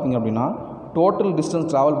கான்செப்ட்டில் பார்த்திங்க அப்படின்னா டோட்டல் டிஸ்டன்ஸ்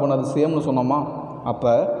ட்ராவல் பண்ணது சேம்னு சொன்னோமா?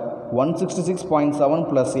 அப்போ 166.7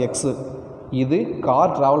 + x இது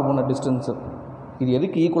கார் ட்ராவல் பண்ண டிஸ்டன்ஸு. இது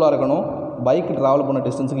எதுக்கு ஈக்குவலாக இருக்கணும், பைக் ட்ராவல் பண்ண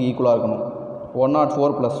டிஸ்டன்ஸுக்கு ஈக்குவலாக இருக்கணும்.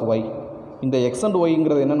 104 + y. இந்த எக்ஸ் அண்ட்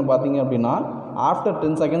ஒய்ங்கிறது என்னென்னு பார்த்தீங்க அப்படின்னா ஆஃப்டர்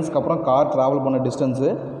 10 செகண்ட்ஸ்க்கு அப்புறம் கார் ட்ராவல் பண்ண டிஸ்டன்ஸு,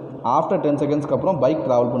 ஆஃப்டர் 10 செகண்ட்ஸ்க்கு அப்புறம் பைக்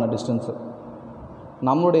ட்ராவல் பண்ண டிஸ்டன்ஸு.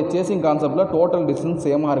 நம்மளுடைய சேசிங் கான்செப்டில் டோட்டல் டிஸ்டன்ஸ்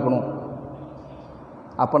சேமாக இருக்கணும்.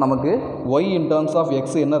 அப்போ நமக்கு y in terms of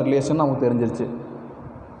x என்ன ரிலேஷன் நமக்கு தெரிஞ்சிருச்சு.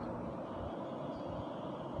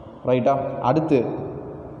 ரைட்டா? அடுத்து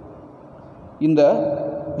இந்த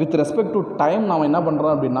வித் ரெஸ்பெக்ட் டு டைம் நாம் என்ன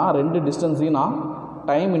பண்ணுறோம் அப்படின்னா ரெண்டு டிஸ்டன்ஸையும் நான்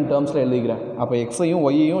டைம் இன் டேர்ம்ஸில் எழுதிக்கிறேன். அப்போ எக்ஸையும்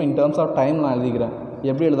ஒய்யையும் இன் டேர்ம்ஸ் ஆஃப் டைம் நான் எழுதிக்கிறேன்.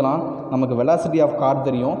 எப்படி எழுதலாம், நமக்கு வெலாசிட்டி ஆஃப் கார்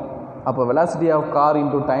தெரியும். அப்போ velocity of car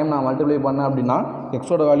into time நான் மல்டிப்ளை பண்ணேன் அப்படின்னா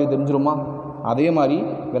எக்ஸோட வேல்யூ தெரிஞ்சிருமா? அதே மாதிரி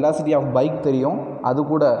வெலாசிட்டி ஆஃப் பைக் தெரியும், அது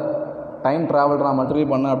கூட டைம் ட்ராவல் நான் மல்டிப்ளை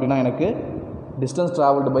பண்ணேன் அப்படின்னா எனக்கு டிஸ்டன்ஸ்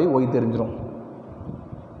ட்ராவல்டு பை ஒய் தெரிஞ்சிடும்.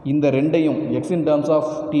 இந்த ரெண்டையும் X in terms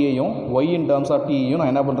of டீயையும் Y in terms of டீயையும்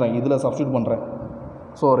நான் என்ன பண்ணுறேன், இதில் சப்ஸ்டியூட் பண்ணுறேன்.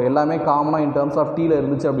 ஸோ எல்லாமே காமனாக இன் டேர்ம்ஸ் ஆஃப் டீயில்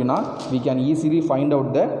இருந்துச்சு அப்படின்னா we can easily find out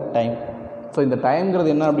the time. So இந்த டைம்ங்கிறது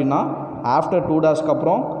என்ன அப்படின்னா ஆஃப்டர் 2'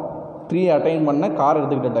 அப்புறம் 3 அட்டைன் பண்ண கார்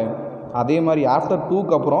எடுத்துக்கிட்ட டைம், அதே மாதிரி ஆஃப்டர்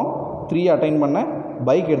 2க்கு அப்புறம் 3 அட்டைன் பண்ண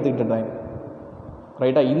பைக் எடுத்துக்கிட்ட டைம்.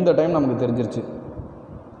 ரைட்டாக? இந்த டைம் நமக்கு தெரிஞ்சிருச்சு.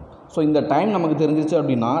 ஸோ இந்த டைம் நமக்கு தெரிஞ்சிருச்சு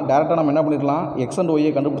அப்படின்னா டேரெக்டாக நம்ம என்ன பண்ணிடலாம், எக்ஸ் அண்ட்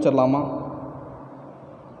ஒய்யை கண்டுபிடிச்சிடலாமா?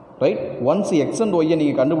 ரைட்? ஒன்ஸ் எக்ஸ் அண்ட் ஒய்யை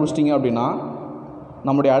நீங்கள் கண்டுபிடிச்சிட்டிங்க அப்படின்னா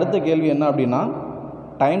நம்முடைய அடுத்த கேள்வி என்ன அப்படின்னா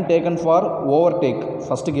time taken for overtake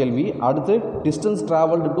first கேள்வி, அடுத்து டிஸ்டன்ஸ்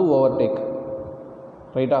ட்ராவல்டு டு ஓவர்டேக்.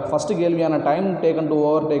 ரைட்டா? First கேள்வியான time taken to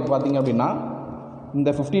overtake பார்த்திங்க அப்படின்னா இந்த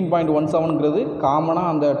 15.17ங்கிறது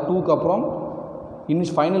காமனாக அந்த 2க்கு அப்புறம்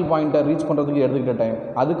ஃபைனல் பாயிண்ட்டை ரீச் பண்ணுறதுக்கு எடுத்துக்கிட்ட டைம்.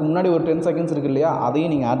 அதுக்கு முன்னாடி ஒரு 10 செகண்ட்ஸ் இருக்குது இல்லையா,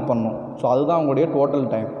 அதையும் நீங்கள் ஆட் பண்ணணும். ஸோ அதுதான் உங்களுடைய டோட்டல்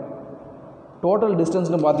டைம். டோட்டல்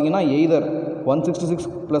டிஸ்டன்ஸ்னு பார்த்தீங்கன்னா எய்தர் 166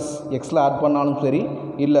 + எக்ஸில் ஆட் பண்ணாலும் சரி,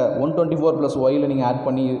 இல்லை 124 + ஒயில் நீங்கள் ஆட்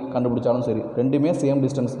பண்ணி கண்டுபிடிச்சாலும் சரி, ரெண்டுமே சேம்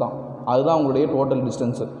டிஸ்டன்ஸ் தான். அதுதான் உங்களுடைய டோட்டல்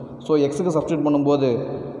டிஸ்டன்ஸு. ஸோ எக்ஸுக்கு சப்ஸ்டியூட் பண்ணும்போது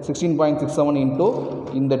 16.67 இன்ட்டு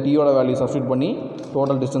இந்த டீயோட வேல்யூ சப்ஸ்டியூட் பண்ணி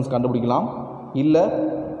டோட்டல் டிஸ்டன்ஸ் கண்டுபிடிக்கலாம். இல்லை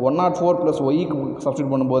 104 + ஒய்க்கு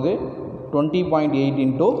சப்ஸ்டியூட் பண்ணும்போது 20.8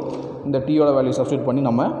 இன்ட்டு இந்த டீயோட வேல்யூ சப்ஸ்டியூட் பண்ணி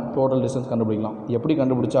நம்ம டோட்டல் டிஸ்டன்ஸ் கண்டுபிடிக்கலாம். எப்படி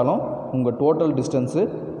கண்டுபிடிச்சாலும் உங்கள் டோட்டல் டிஸ்டன்ஸு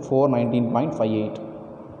 419.58.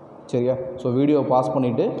 சரியா? ஸோ வீடியோ பாஸ்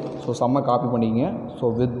பண்ணிவிட்டு ஸோ சம்மை காப்பி பண்ணிக்கங்க. So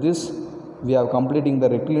with this we are completing the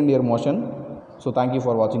rectilinear motion. So thank you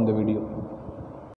for watching the video.